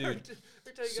 Dude,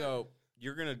 so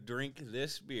you're going to drink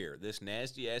this beer, this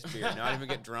nasty-ass beer, not even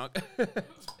get drunk?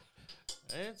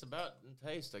 It's about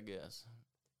taste, I guess.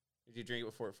 Did you drink it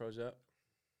before it froze up?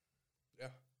 Yeah.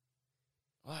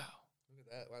 Wow. Look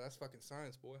at that. Wow, that's fucking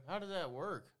science, boy. How did that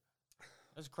work?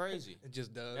 That's crazy. It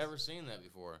just does. Never seen that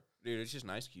before. Dude, it's just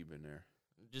an ice cube in there.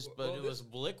 But it was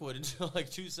liquid until like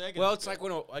 2 seconds. Well, it's ago.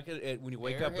 like when you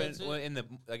wake Air up hits it? in the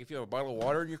like if you have a bottle of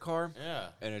water in your car Yeah.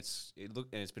 and it's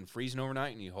been freezing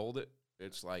overnight and you hold it,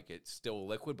 it's like it's still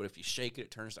liquid, but if you shake it,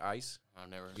 it turns to ice. I've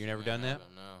never. You never done that?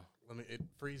 No. It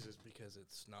freezes because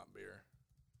it's not beer.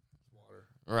 It's water.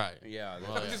 Right. Yeah,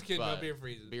 Well, I'm just kidding. No but beer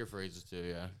freezes. Beer freezes too.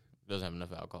 Yeah. Doesn't have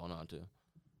enough alcohol not to.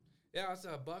 Yeah, it's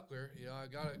a buckler. You know, I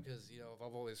got it because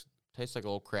I've always. Tastes like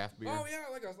old craft beer. Oh yeah,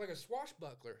 like a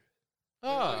swashbuckler.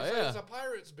 Oh, It's yeah. it's a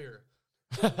pirate's beer.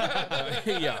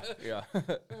 yeah.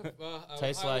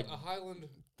 Tastes like- a Highland.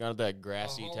 Got that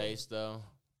grassy Holland. taste though.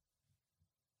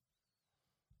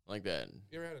 Like that.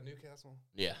 You ever had a Newcastle?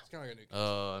 Yeah. It's kind of like a Newcastle.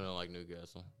 Oh, I don't like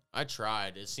Newcastle. I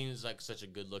tried. It seems like such a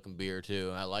good looking beer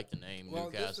too. I like the name Well,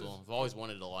 this Newcastle. is- I've always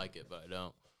wanted to like it, but I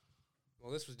don't.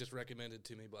 Well, this was just recommended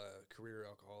to me by a career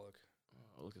alcoholic.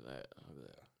 Oh, look at that. Look at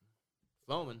that.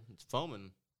 Foaming. It's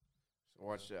foaming. So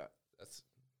watch that. That's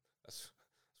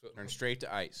what, Turn straight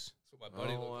to ice. that's what my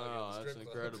buddy Oh looked like wow, at the that's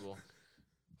strip club. incredible.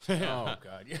 Oh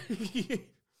god.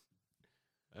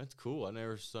 That's cool. I've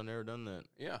never done that.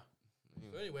 Yeah.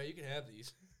 So anyway, you can have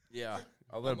these. Yeah.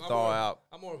 I'll let them I'm thaw more- out.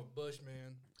 I'm more of a bush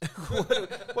man.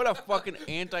 What a fucking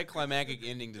anticlimactic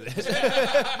ending to this.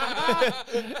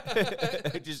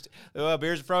 Just,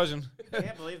 beer's frozen. I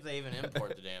can't believe they even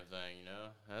import the damn thing, you know?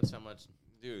 That's how much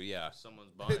Dude, yeah.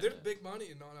 someone's buying There's it. big money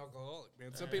in non-alcoholic,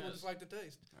 man. Some There people is. just like the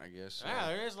taste. I guess. Yeah,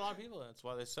 there is a lot of people. That's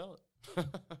why they sell it.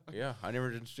 Yeah, I never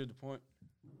understood the point.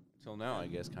 Until now, I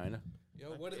guess, kind of. You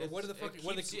know what? What are the fucking?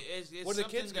 What are the, It's what are the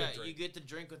kids something gonna that drink? you get to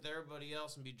drink with everybody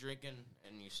else and be drinking,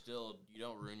 and you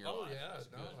don't ruin your Oh, life. yeah,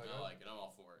 That's no, good. like, I like it. I'm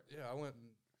all for it. Yeah, I went and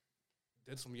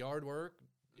did some yard work.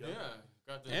 Yeah,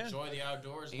 got to Yeah. enjoy the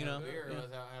outdoors and You have know, beer yeah.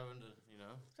 without having to,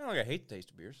 It's not like I hate the taste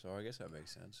of beer, so I guess that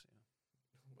makes sense.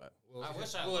 But We'll, I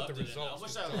wish I we'll let loved the it enough. I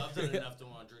results. wish I loved it enough to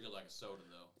want to drink it like a soda,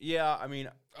 though. yeah, I mean,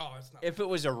 Oh, it's not. if it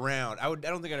was around, I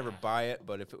don't think I'd ever buy it.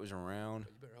 But if it was around,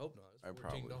 You better hope not. I It's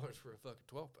probably- $14 for a fucking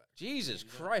 12-pack. Jesus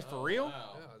Christ, for Oh, real?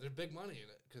 wow. Yeah, there's big money in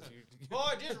it because you.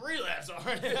 Boy, just relapse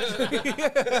already.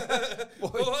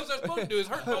 Well, what I'm supposed to do is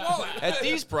hurt my wallet. At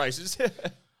these prices.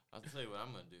 I'll tell you what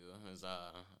I'm gonna do is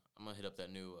I'm gonna hit up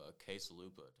that new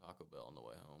Quesalupa Taco Bell on the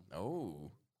way home.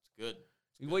 Oh, It's good.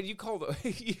 What do you call the?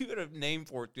 You had a name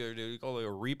for it the other day. You call it a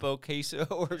repo queso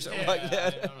or something like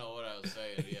that. I don't know what I was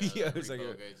saying. Yeah, it was like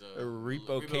a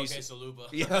repo queso. quesalupa.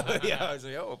 Yeah. I was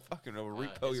like, oh, fucking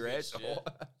repo your asshole.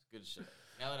 Good shit.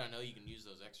 Now that I know you can use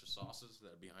those extra sauces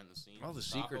that are behind the scenes. Oh, the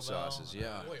Taco secret Bell, sauces,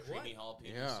 yeah. Wait, what? Creamy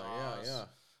jalapeno Yeah, sauce. yeah.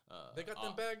 They got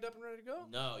them bagged up and ready to go?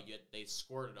 No, yet they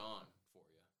squirt it on for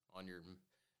you on your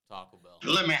Taco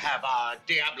Bell. Let me have a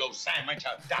Diablo sandwich,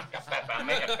 a Dr. Pepper,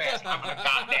 make it fast. I'm in a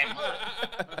goddamn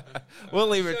hurry. We'll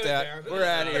leave it at that. We're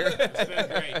out of here. It's been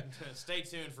great. Stay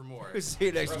tuned for more. See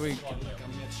you next week.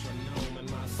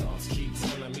 My thoughts keep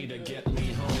telling me to get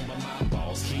me home, but my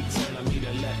balls keep telling me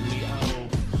to let me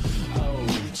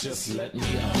just let me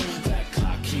That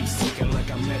clock keeps ticking like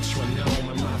a metronome,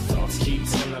 and my thoughts keep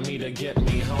telling me to get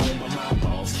me home, but my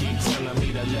balls keep telling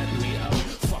me to let me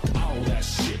Fuck all that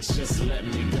shit, just let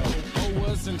me go.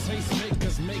 Owers and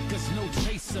tastemakers make us no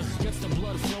chaser. Gets the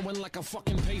blood flowing like a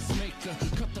fucking pacemaker.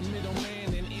 Cut the middleman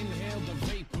and inhale the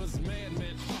vapors.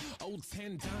 Madman, old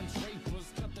 10 Don Drapers.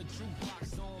 Cut the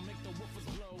jukebox on.